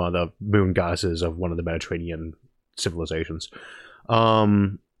 Selene, one of the moon goddesses of one of the Mediterranean civilizations.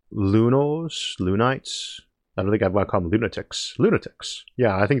 Lunites. I don't think I'd want to call them lunatics.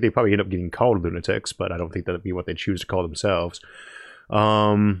 Yeah, I think they probably end up getting called lunatics, but I don't think that'd be what they choose to call themselves.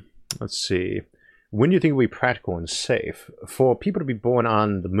 Let's see. When do you think it will be practical and safe? For people to be born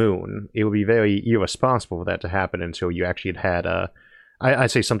on the moon, it would be very irresponsible for that to happen until you actually had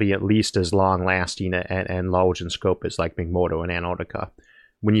I'd say something at least as long-lasting and large in scope as like McMurdo in Antarctica.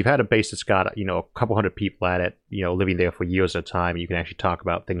 When you've had a base that's got, a couple hundred people at it, living there for years at a time, you can actually talk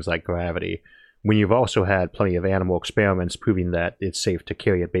about things like gravity. When you've also had plenty of animal experiments proving that it's safe to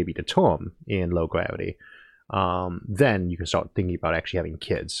carry a baby to term in low gravity, then you can start thinking about actually having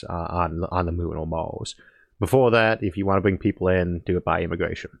kids on the moon or Mars. Before that, if you want to bring people in, do it by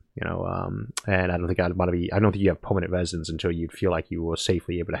immigration. And I don't think I don't think you have permanent residence until you feel like you were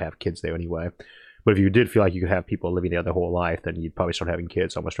safely able to have kids there anyway. But if you did feel like you could have people living there their whole life, then you'd probably start having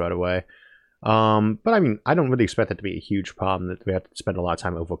kids almost right away. But I mean, I don't really expect that to be a huge problem that we have to spend a lot of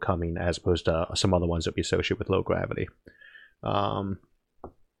time overcoming, as opposed to some other ones that we associate with low gravity. Matt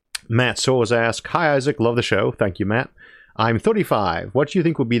Soares asks, hi Isaac, love the show. Thank you, Matt. I'm 35. What do you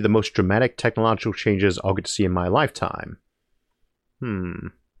think would be the most dramatic technological changes I'll get to see in my lifetime?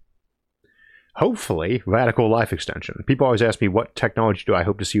 Hopefully, radical life extension. People always ask me, what technology do I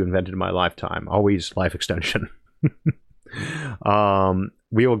hope to see invented in my lifetime? Always life extension.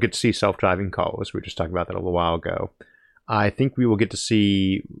 we will get to see self-driving cars. We were just talking about that a little while ago. I think we will get to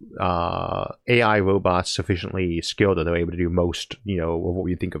see AI robots sufficiently skilled that they're able to do most, of what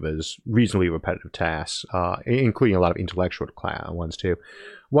we think of as reasonably repetitive tasks, including a lot of intellectual ones too.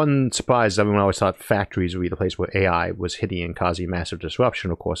 One surprise is everyone always thought factories would be the place where AI was hitting and causing massive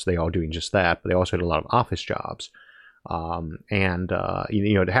disruption. Of course, they are doing just that, but they also had a lot of office jobs. It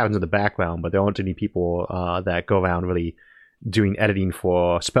happens in the background, but there aren't any people that go around really doing editing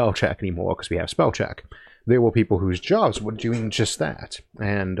for spell check anymore because we have spell check. There were people whose jobs were doing just that.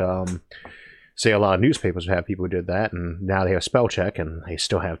 And say a lot of newspapers have people who did that, and now they have spell check, and they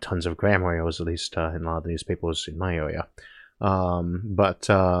still have tons of grammar errors, at least in a lot of the newspapers in my area.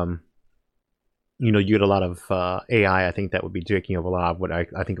 You get a lot of AI, I think, that would be taking over a lot of what I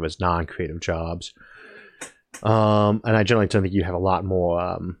think of as non-creative jobs. And I generally don't think you have a lot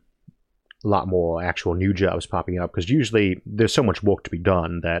more actual new jobs popping up, because usually there's so much work to be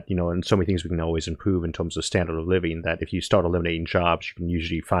done that, and so many things we can always improve in terms of standard of living, that if you start eliminating jobs, you can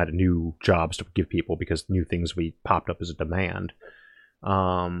usually find new jobs to give people because new things will be popped up as a demand.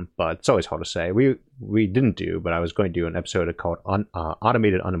 But it's always hard to say. We didn't do, but I was going to do an episode called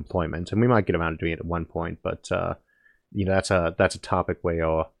Automated Unemployment, and we might get around to doing it at one point, but that's a topic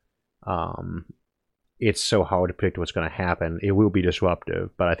where it's so hard to predict what's going to happen. It will be disruptive,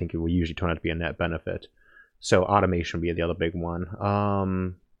 but I think it will usually turn out to be a net benefit. So automation would be the other big one.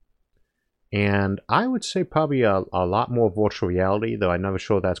 And I would say probably a lot more virtual reality, though I'm never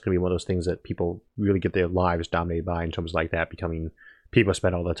sure that's going to be one of those things that people really get their lives dominated by, in terms of like that becoming, people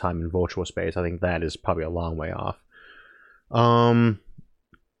spend all their time in virtual space. I think that is probably a long way off. 3PO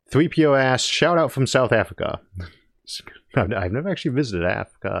asks, shout out from South Africa. I've never actually visited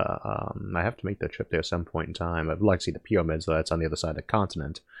Africa. I have to make that trip there at some point in time. I'd like to see the pyramids, though that's on the other side of the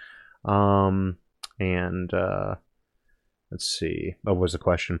continent. Let's see. What was the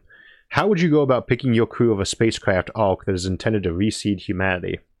question? How would you go about picking your crew of a spacecraft ARC that is intended to reseed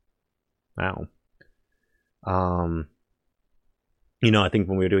humanity? Wow. I think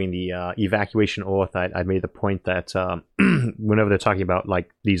when we were doing the evacuation Earth, I made the point that whenever they're talking about like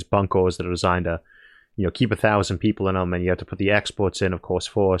these bunkers that are designed to keep 1,000 people in them, and you have to put the experts in, of course,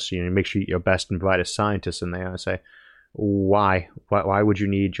 first. Make sure you get your best and brightest scientists in there. I say, why would you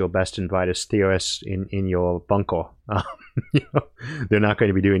need your best and brightest theorists in your bunker? They're not going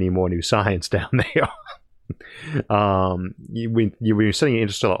to be doing any more new science down there. When you're sending an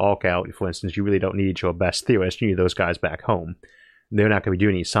interstellar arc out, for instance, you really don't need your best theorists. You need those guys back home. They're not going to be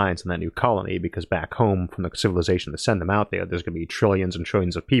doing any science in that new colony, because back home from the civilization that send them out there, there's going to be trillions and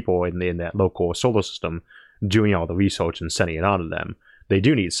trillions of people in that local solar system doing all the research and sending it out to them. They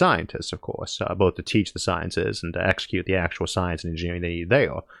do need scientists, of course, both to teach the sciences and to execute the actual science and engineering they need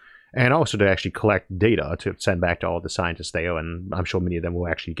there, and also to actually collect data to send back to all the scientists there. And I'm sure many of them will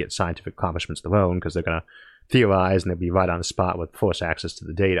actually get scientific accomplishments of their own, because they're going to theorize and they'll be right on the spot with first access to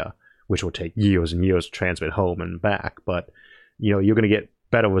the data, which will take years and years to transmit home and back. But you're going to get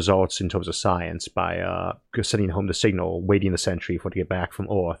better results in terms of science by sending home the signal, waiting a century for it to get back from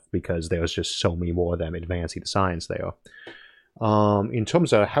Earth, because there's just so many more of them advancing the science there. In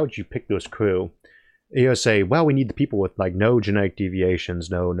terms of how did you pick those crew, you say, well, we need the people with like no genetic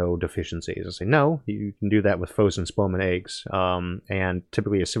deviations, no deficiencies. I say, no, you can do that with frozen sperm and eggs. And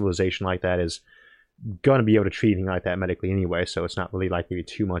typically a civilization like that is going to be able to treat anything like that medically anyway, so it's not really likely to be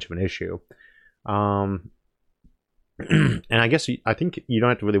too much of an issue. And I guess I think you don't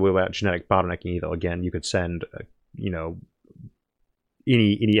have to really worry about genetic bottlenecking either. Again, you could send, any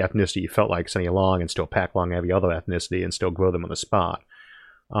ethnicity you felt like sending along, and still pack along every other ethnicity and still grow them on the spot.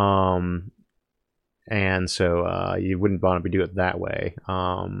 And so you wouldn't want to do it that way.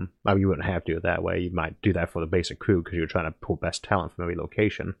 You wouldn't have to do it that way. You might do that for the basic crew because you're trying to pull best talent from every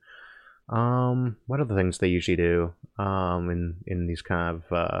location. What other things they usually do in these kind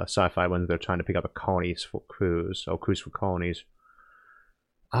of sci-fi ones? They're trying to pick up a colonies for crews, or crews for colonies.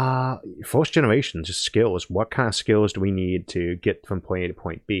 First generation, just skills. What kind of skills do we need to get from point A to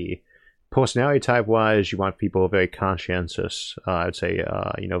point B? Personality type wise, you want people very conscientious. I would say,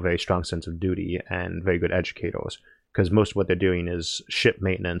 very strong sense of duty and very good educators, because most of what they're doing is ship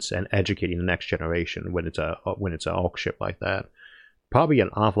maintenance and educating the next generation when it's an ARC ship like that. Probably an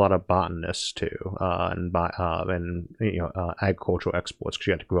awful lot of botanists too, and agricultural exports, because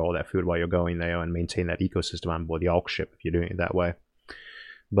you have to grow all that food while you're going there and maintain that ecosystem on board the ARC ship if you're doing it that way.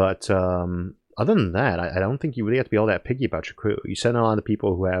 But other than that, I don't think you really have to be all that picky about your crew. You send a lot of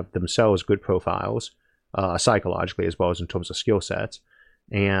people who have themselves good profiles, psychologically as well as in terms of skill sets,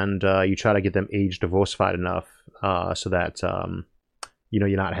 and you try to get them age diversified enough so that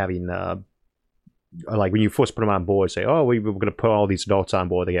you're not having like when you first put them on board, say, oh, we're going to put all these adults on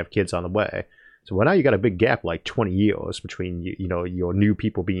board, they have kids on the way. So well, now you got a big gap, like 20 years between your new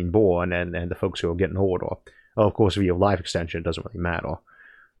people being born and the folks who are getting older. Well, of course, if you have life extension, it doesn't really matter.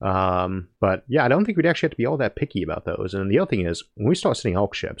 But yeah, I don't think we'd actually have to be all that picky about those. And the other thing is, when we start sending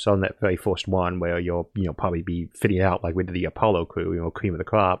Hulk ships on that very first one, where you'll probably be fitting out like we did the Apollo crew, cream of the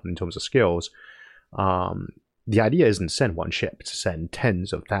crop in terms of skills. The idea isn't to send one ship; it's to send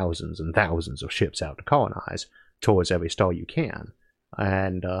tens of thousands and thousands of ships out to colonize towards every star you can.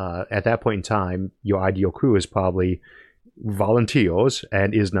 And at that point in time, your ideal crew is probably volunteers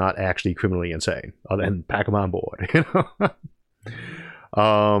and is not actually criminally insane. Other than pack them on board,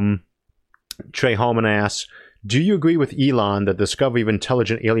 Trey Harmon asks, do you agree with Elon that the discovery of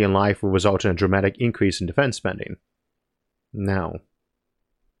intelligent alien life will result in a dramatic increase in defense spending? No.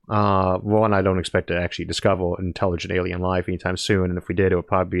 One, I don't expect to actually discover intelligent alien life anytime soon, and if we did, it would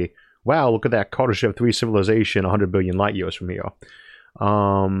probably be, wow, look at that Carter Ship 3 civilization 100 billion light years from here.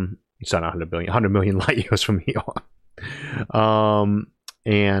 It's not 100 billion, 100 million light years from here.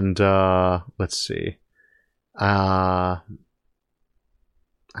 Let's see. I'm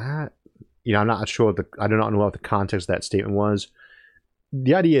not sure. I do not know what the context of that statement was.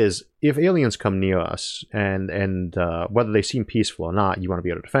 The idea is, if aliens come near us, and whether they seem peaceful or not, you want to be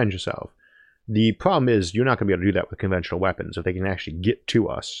able to defend yourself. The problem is, you're not going to be able to do that with conventional weapons. If they can actually get to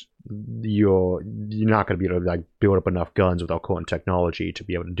us, you're not going to be able to like build up enough guns with our current technology to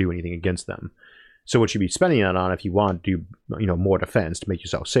be able to do anything against them. So what you'd be spending it on, if you want to do more defense to make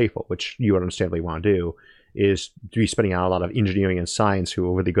yourself safer, which you understandably want to do, is to be spending out a lot of engineering and science who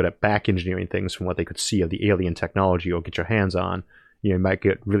are really good at back engineering things from what they could see of the alien technology or get your hands on. You might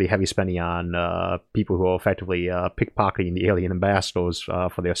get really heavy spending on people who are effectively pickpocketing the alien ambassadors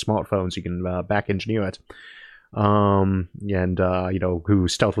for their smartphones. You can back engineer it. Who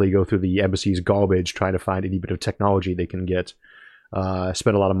stealthily go through the embassy's garbage trying to find any bit of technology they can get.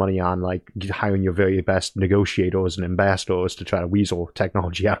 Spend a lot of money on like hiring your very best negotiators and ambassadors to try to weasel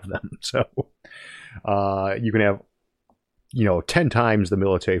technology out of them. So you can have 10 times the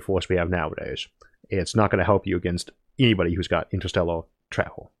military force we have nowadays. It's not going to help you against anybody who's got interstellar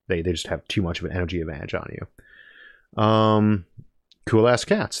travel. They just have too much of an energy advantage on you. Cool ass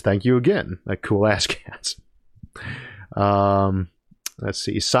cats. Thank you again. Cool ass cats. Let's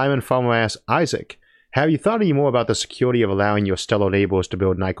see. Simon Farmer asks, Isaac, have you thought any more about the security of allowing your stellar neighbors to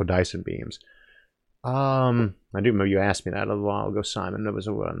build Nico-Dyson beams? I do remember you asked me that a little while ago, Simon. That was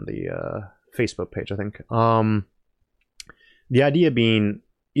over on the Facebook page, I think. The idea being,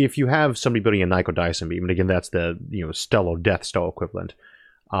 if you have somebody building a Nico-Dyson beam, and again, that's the stellar Death Star equivalent,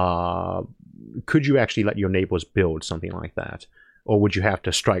 could you actually let your neighbors build something like that? Or would you have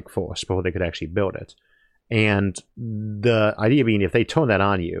to strike first before they could actually build it? And the idea being, if they turn that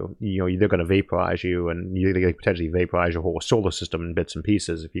on you, they're going to vaporize you, and they could potentially vaporize your whole solar system in bits and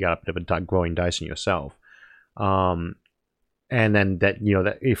pieces if you got a bit of a growing Dyson yourself. And then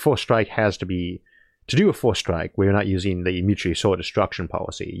that a forced strike has to be, to do a forced strike where you're not using the mutually assured destruction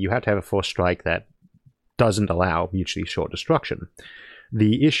policy, you have to have a forced strike that doesn't allow mutually assured destruction.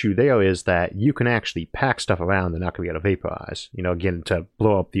 The issue there is that you can actually pack stuff around they're not going to be able to vaporize. Again, to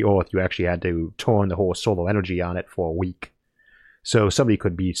blow up the Earth, you actually had to turn the whole solar energy on it for a week. So somebody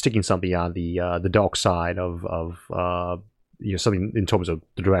could be sticking something on the dark side of something in terms of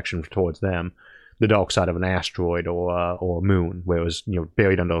the direction towards them, the dark side of an asteroid or a moon, where it was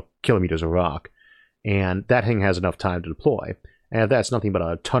buried under kilometers of rock. And that thing has enough time to deploy. And if that's nothing but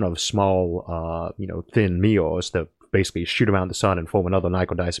a ton of small, thin mirrors that basically shoot around the sun and form another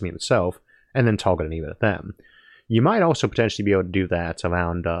Nico-Dyson beam itself, and then target and aim at them. You might also potentially be able to do that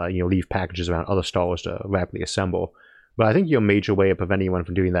around, leave packages around other stars to rapidly assemble. But I think your major way of preventing anyone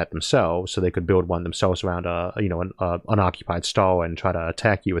from doing that themselves, so they could build one themselves around an unoccupied star and try to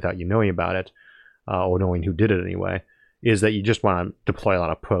attack you without you knowing about it, or knowing who did it anyway, is that you just want to deploy a lot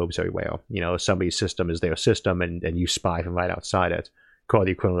of probes everywhere. Somebody's system is their system, and you spy from right outside it. Call it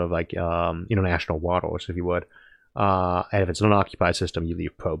the equivalent of like international waters, if you would. And if it's an unoccupied system, you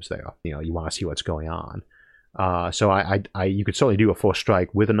leave probes there. You want to see what's going on. So you could certainly do a forced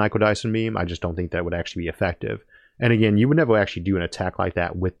strike with a Nico-Dyson beam. I just don't think that would actually be effective. And again, you would never actually do an attack like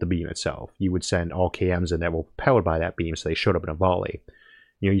that with the beam itself. You would send all KMs in that were propelled by that beam, so they showed up in a volley.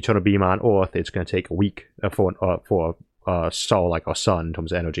 You turn a beam on Earth, it's going to take a week for a star like our sun in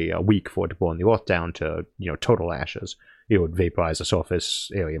terms of energy, a week for it to burn the Earth down to total ashes. It would vaporize the surface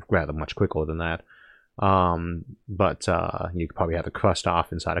area rather much quicker than that. But you could probably have the crust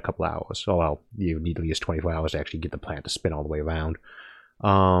off inside a couple hours. Oh well, you need at least 24 hours to actually get the plant to spin all the way around.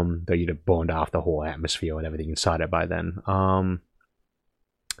 Though you'd have burned off the whole atmosphere and everything inside it by then.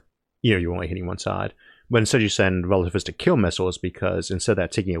 you're only hitting one side. But instead you send relativistic kill missiles, because instead of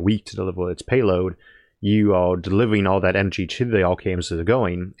that taking a week to deliver its payload, you are delivering all that energy to the LKMs that are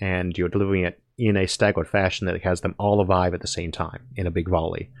going, and you're delivering it in a staggered fashion that has them all arrive at the same time in a big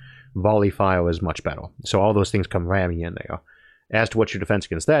volley. Volley fire is much better. So all those things come ramming in there. As to what your defense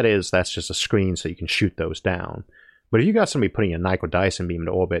against that is, that's just a screen so you can shoot those down. But if you got somebody putting a Nyko Dyson beam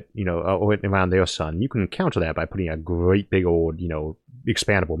into orbit, orbiting around their sun, you can counter that by putting a great big old,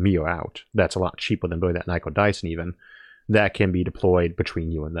 expandable mirror out. That's a lot cheaper than doing that Nyko Dyson even. That can be deployed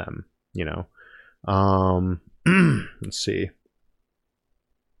between you and them, Let's see.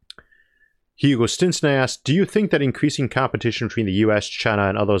 Hugo Stinson asked, do you think that increasing competition between the US, China,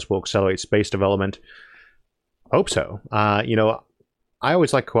 and others will accelerate space development? Hope so. I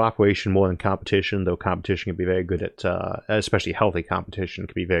always like cooperation more than competition, though competition can be very good at, especially healthy competition,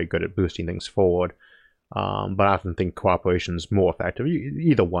 can be very good at boosting things forward. But I often think cooperation is more effective.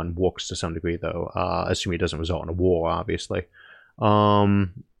 Either one works to some degree, though, assuming it doesn't result in a war, obviously. Yeah,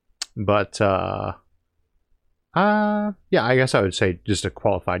 I guess I would say just a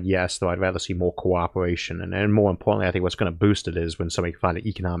qualified yes, though I'd rather see more cooperation. And more importantly, I think what's going to boost it is when somebody can find an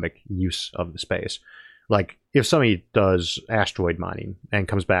economic use of the space. Like, if somebody does asteroid mining and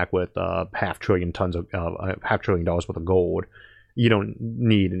comes back with $500 billion worth of gold, you don't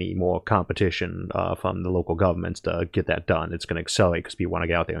need any more competition from the local governments to get that done. It's going to accelerate because people want to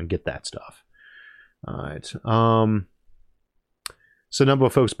get out there and get that stuff. All right. So a number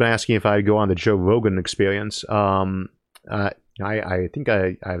of folks have been asking if I go on the Joe Rogan experience. I think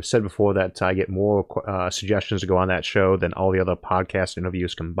I've said before that I get more suggestions to go on that show than all the other podcast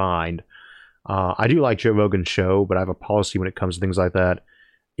interviews combined. I do like Joe Rogan's show, but I have a policy when it comes to things like that.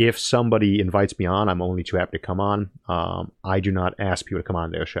 If somebody invites me on, I'm only too happy to come on. I do not ask people to come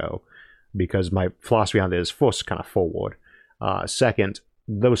on their show, because my philosophy on this is first kind of forward. Second,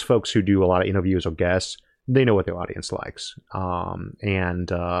 those folks who do a lot of interviews or guests, they know what their audience likes. If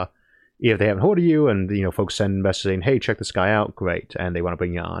they haven't heard of you and folks send messages saying, hey, check this guy out, great, and they want to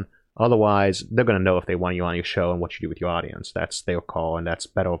bring you on. Otherwise, they're going to know if they want you on your show and what you do with your audience. That's their call, and that's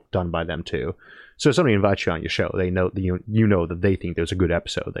better done by them too. So if somebody invites you on your show, they know that they think there's a good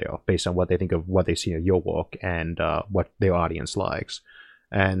episode there based on what they think of what they see of your work and what their audience likes.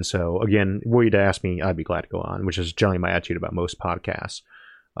 And so, again, were you to ask me, I'd be glad to go on, which is generally my attitude about most podcasts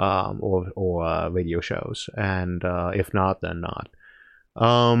or radio shows. And if not, then not.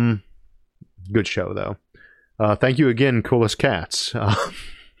 Good show, though. Thank you again, Coolest Cats.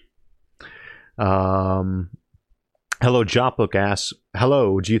 Hello, Joplook asks,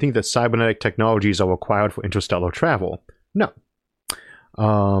 hello, do you think that cybernetic technologies are required for interstellar travel? No.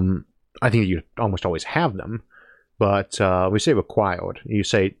 I think you almost always have them, but we say required. You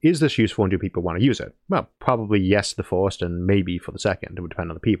say, is this useful and do people want to use it? Well, probably yes the first and maybe for the second. It would depend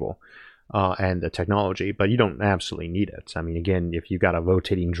on the people and the technology, but you don't absolutely need it. I mean, again, if you've got a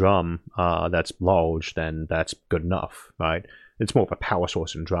rotating drum that's large, then that's good enough, right? It's more of a power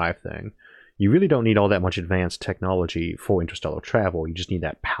source and drive thing. You really don't need all that much advanced technology for interstellar travel. You just need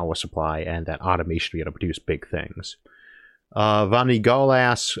that power supply and that automation to be able to produce big things. Vani Gall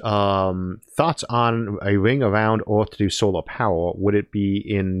asks, thoughts on a ring around Earth to do solar power? Would it be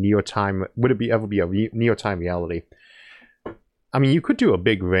in near time? Would it ever be a near time reality? I mean, you could do a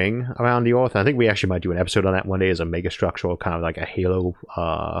big ring around the Earth. I think we actually might do an episode on that one day as a megastructure, kind of like a halo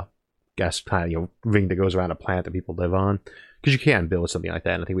gas kind of ring that goes around a planet that people live on. Because you can build something like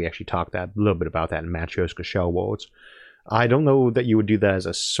that, and I think we actually talked a little bit about that in Matryoshka Shell Worlds. I don't know that you would do that as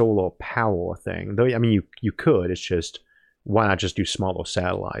a solar power thing, though. I mean, you could. It's just, why not just do smaller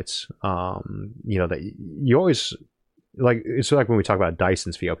satellites? That you always like. It's like when we talk about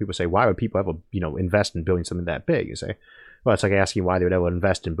Dyson Sphere, people say, why would people ever invest in building something that big? You say, well, it's like asking why they would ever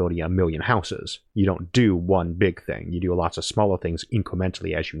invest in building 1 million houses. You don't do one big thing. You do lots of smaller things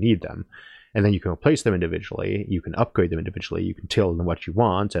incrementally as you need them. And then you can replace them individually, you can upgrade them individually, you can tailor them what you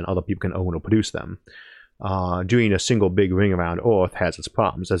want, and other people can own or produce them. Doing a single big ring around Earth has its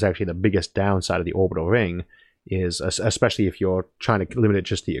problems. That's actually the biggest downside of the orbital ring, is especially if you're trying to limit it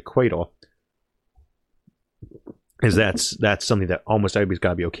just to the equator, is that's something that almost everybody's got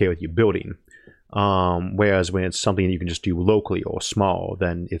to be okay with you building. Whereas when it's something you can just do locally or small,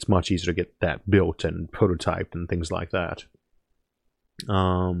 then it's much easier to get that built and prototyped and things like that.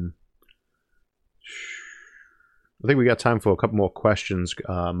 I think we got time for a couple more questions,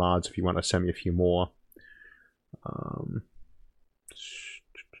 mods, if you want to send me a few more.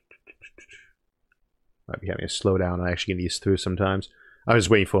 Might be having a slowdown. I actually get these through sometimes. I was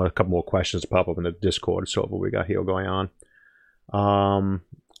waiting for a couple more questions to pop up in the Discord, so what we got here going on.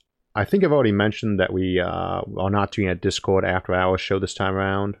 I think I've already mentioned that we are not doing a Discord after hours show this time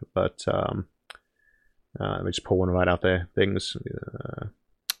around, but let me just pull one right out there. Things.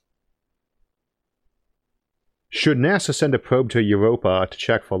 Should NASA send a probe to Europa to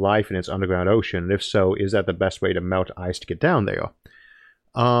check for life in its underground ocean? And if so, is that the best way to melt ice to get down there?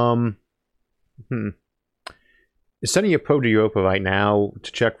 Sending a probe to Europa right now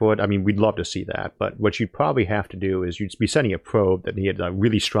to check for it, I mean, we'd love to see that. But what you'd probably have to do is you'd be sending a probe that needed a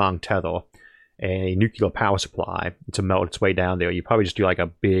really strong tether and a nuclear power supply to melt its way down there. You'd probably just do like a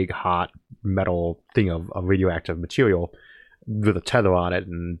big, hot metal thing of radioactive material with a tether on it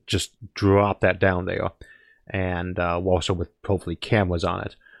and just drop that down there. And also with hopefully cameras on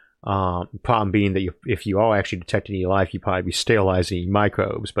it. Problem being that if you are actually detecting any life, you'd probably be sterilizing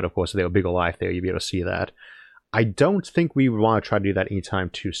microbes, but of course if they have a bigger life there, you'd be able to see that. I don't think we would want to try to do that anytime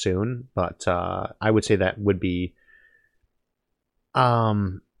too soon, but I would say that would be...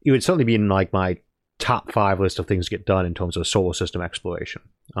 it would certainly be in like my top 5 list of things to get done in terms of solar system exploration.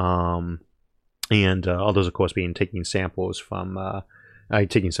 And others, of course, being taking samples from...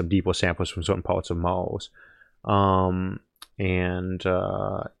 taking some deeper samples from certain parts of Mars. Yeah,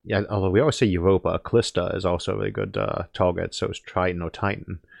 although we always say Europa, Callista is also a really good target, so is Triton or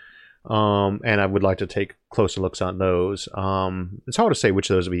Titan. And I would like to take closer looks on those. It's hard to say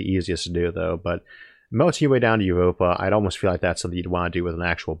which of those would be easiest to do, though, but melting your way down to Europa, I'd almost feel like that's something you'd want to do with an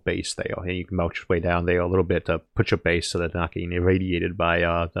actual base there. And you can melt your way down there a little bit to put your base so that they're not getting irradiated by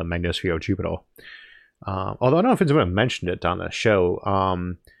the magnetosphere of Jupiter. Although I don't know if anyone mentioned it on the show,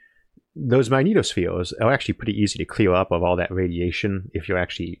 those magnetospheres are actually pretty easy to clear up of all that radiation if you're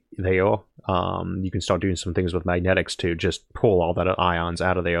actually there. You can start doing some things with magnetics to just pull all that ions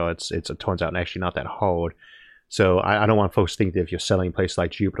out of there. It turns out actually not that hard. So I don't want folks to think that if you're settling a place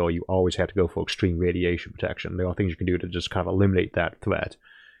like Jupiter, you always have to go for extreme radiation protection. There are things you can do to just kind of eliminate that threat.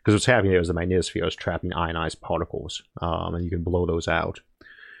 Because what's happening there is the magnetosphere is trapping ionized particles, and you can blow those out.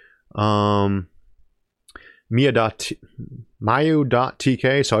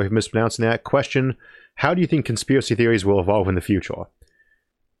 Mayu.tk, sorry for mispronouncing that. Question: how do you think conspiracy theories will evolve in the future?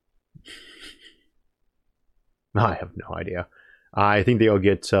 I have no idea. I think they'll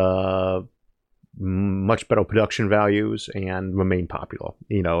get much better production values and remain popular.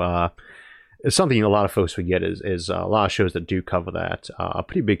 You know, something a lot of folks forget is a lot of shows that do cover that. A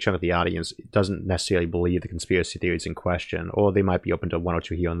pretty big chunk of the audience doesn't necessarily believe the conspiracy theories in question, or they might be open to one or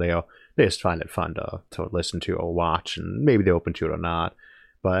two here and there. They just find it fun to listen to or watch, and maybe they're open to it or not.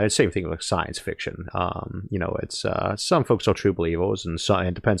 But it's the same thing with science fiction. You know, it's some folks are true believers, and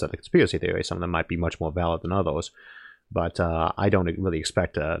it depends on the conspiracy theory. Some of them might be much more valid than others. But I don't really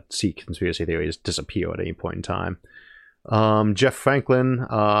expect to see conspiracy theories disappear at any point in time. Jeff Franklin,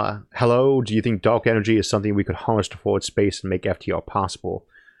 hello. Do you think dark energy is something we could harness to forward space and make FTR possible?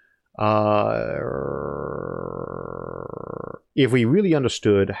 If we really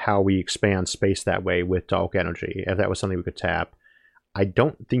understood how we expand space that way with dark energy, if that was something we could tap, I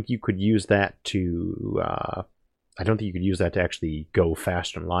don't think you could use that to. I don't think you could use that to actually go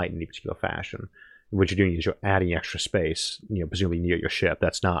faster in light in any particular fashion. What you're doing is you're adding extra space, you know, presumably near your ship.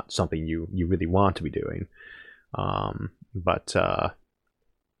 That's not something you really want to be doing. But I'm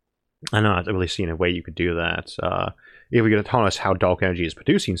not really seeing a way you could do that. If we could harness how dark energy is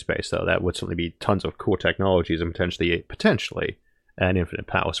producing space, though, that would certainly be tons of cool technologies and potentially an infinite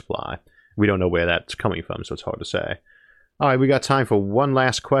power supply. We don't know where that's coming from, so it's hard to say. All right, we got time for one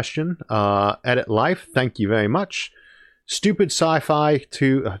last question. Edit Life, thank you very much. Stupid sci-fi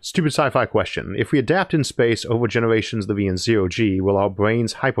question. If we adapt in space over generations living in 0G, will our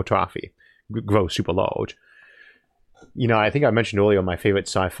brains hypertrophy, grow super large? You know, I think I mentioned earlier my favorite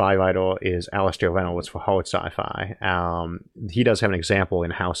sci-fi writer is Alastair Reynolds for hard sci-fi. He does have an example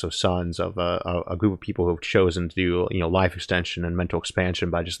in House of Suns of a group of people who have chosen to do, you know, life extension and mental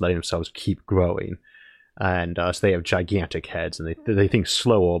expansion by just letting themselves keep growing. And so they have gigantic heads, and they think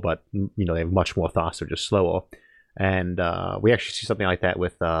slower, but, you know, they have much more thoughts. They're just slower. And we actually see something like that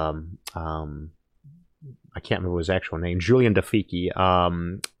with I can't remember his actual name, Julian Dafiki,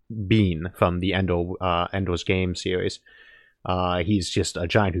 Bean from the Ender's Game series. He's just a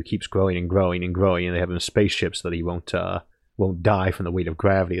giant who keeps growing and growing and growing, and they have him in spaceships so that he won't die from the weight of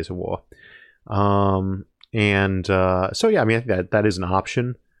gravity, as it were. So yeah, I mean, I think that is an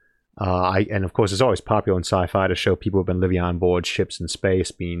option. And of course, it's always popular in sci-fi to show people who've been living on board ships in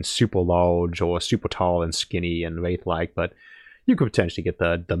space being super large or super tall and skinny and wraith-like, but you could potentially get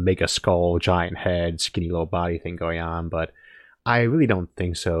the mega skull, giant head, skinny little body thing going on, but I really don't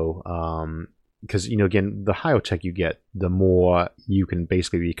think so, because, you know, again, the higher tech you get, the more you can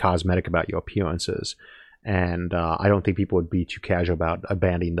basically be cosmetic about your appearances, and I don't think people would be too casual about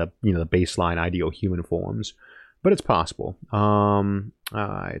abandoning the the baseline ideal human forms, but it's possible. All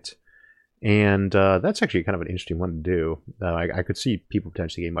right. And that's actually kind of an interesting one to do. I could see people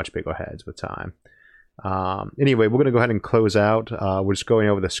potentially getting much bigger heads with time. Anyway, we're going to go ahead and close out. We're just going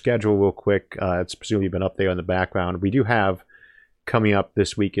over the schedule real quick. It's presumably been up there in the background. We do have coming up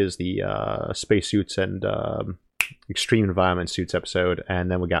this week is the spacesuits and extreme environment suits episode, and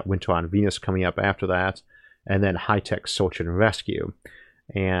then we got Winter on Venus coming up after that, and then high-tech search and rescue.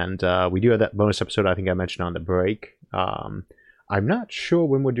 And we do have that bonus episode I think I mentioned on the break. I'm not sure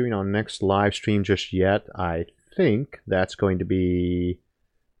when we're doing our next live stream just yet. I think that's going to be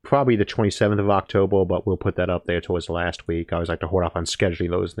probably the 27th of October, but we'll put that up there towards the last week. I always like to hold off on scheduling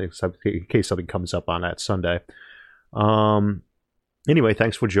those things in case something comes up on that Sunday. Anyway,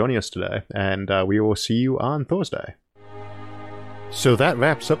 thanks for joining us today, and we will see you on Thursday. So that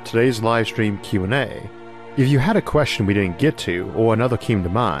wraps up today's live stream Q&A. If you had a question we didn't get to, or another came to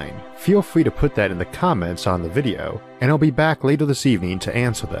mind, feel free to put that in the comments on the video, and I'll be back later this evening to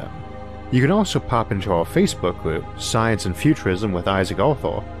answer them. You can also pop into our Facebook group, Science and Futurism with Isaac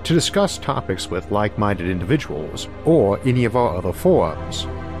Arthur, to discuss topics with like-minded individuals, or any of our other forums.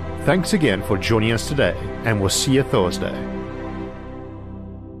 Thanks again for joining us today, and we'll see you Thursday.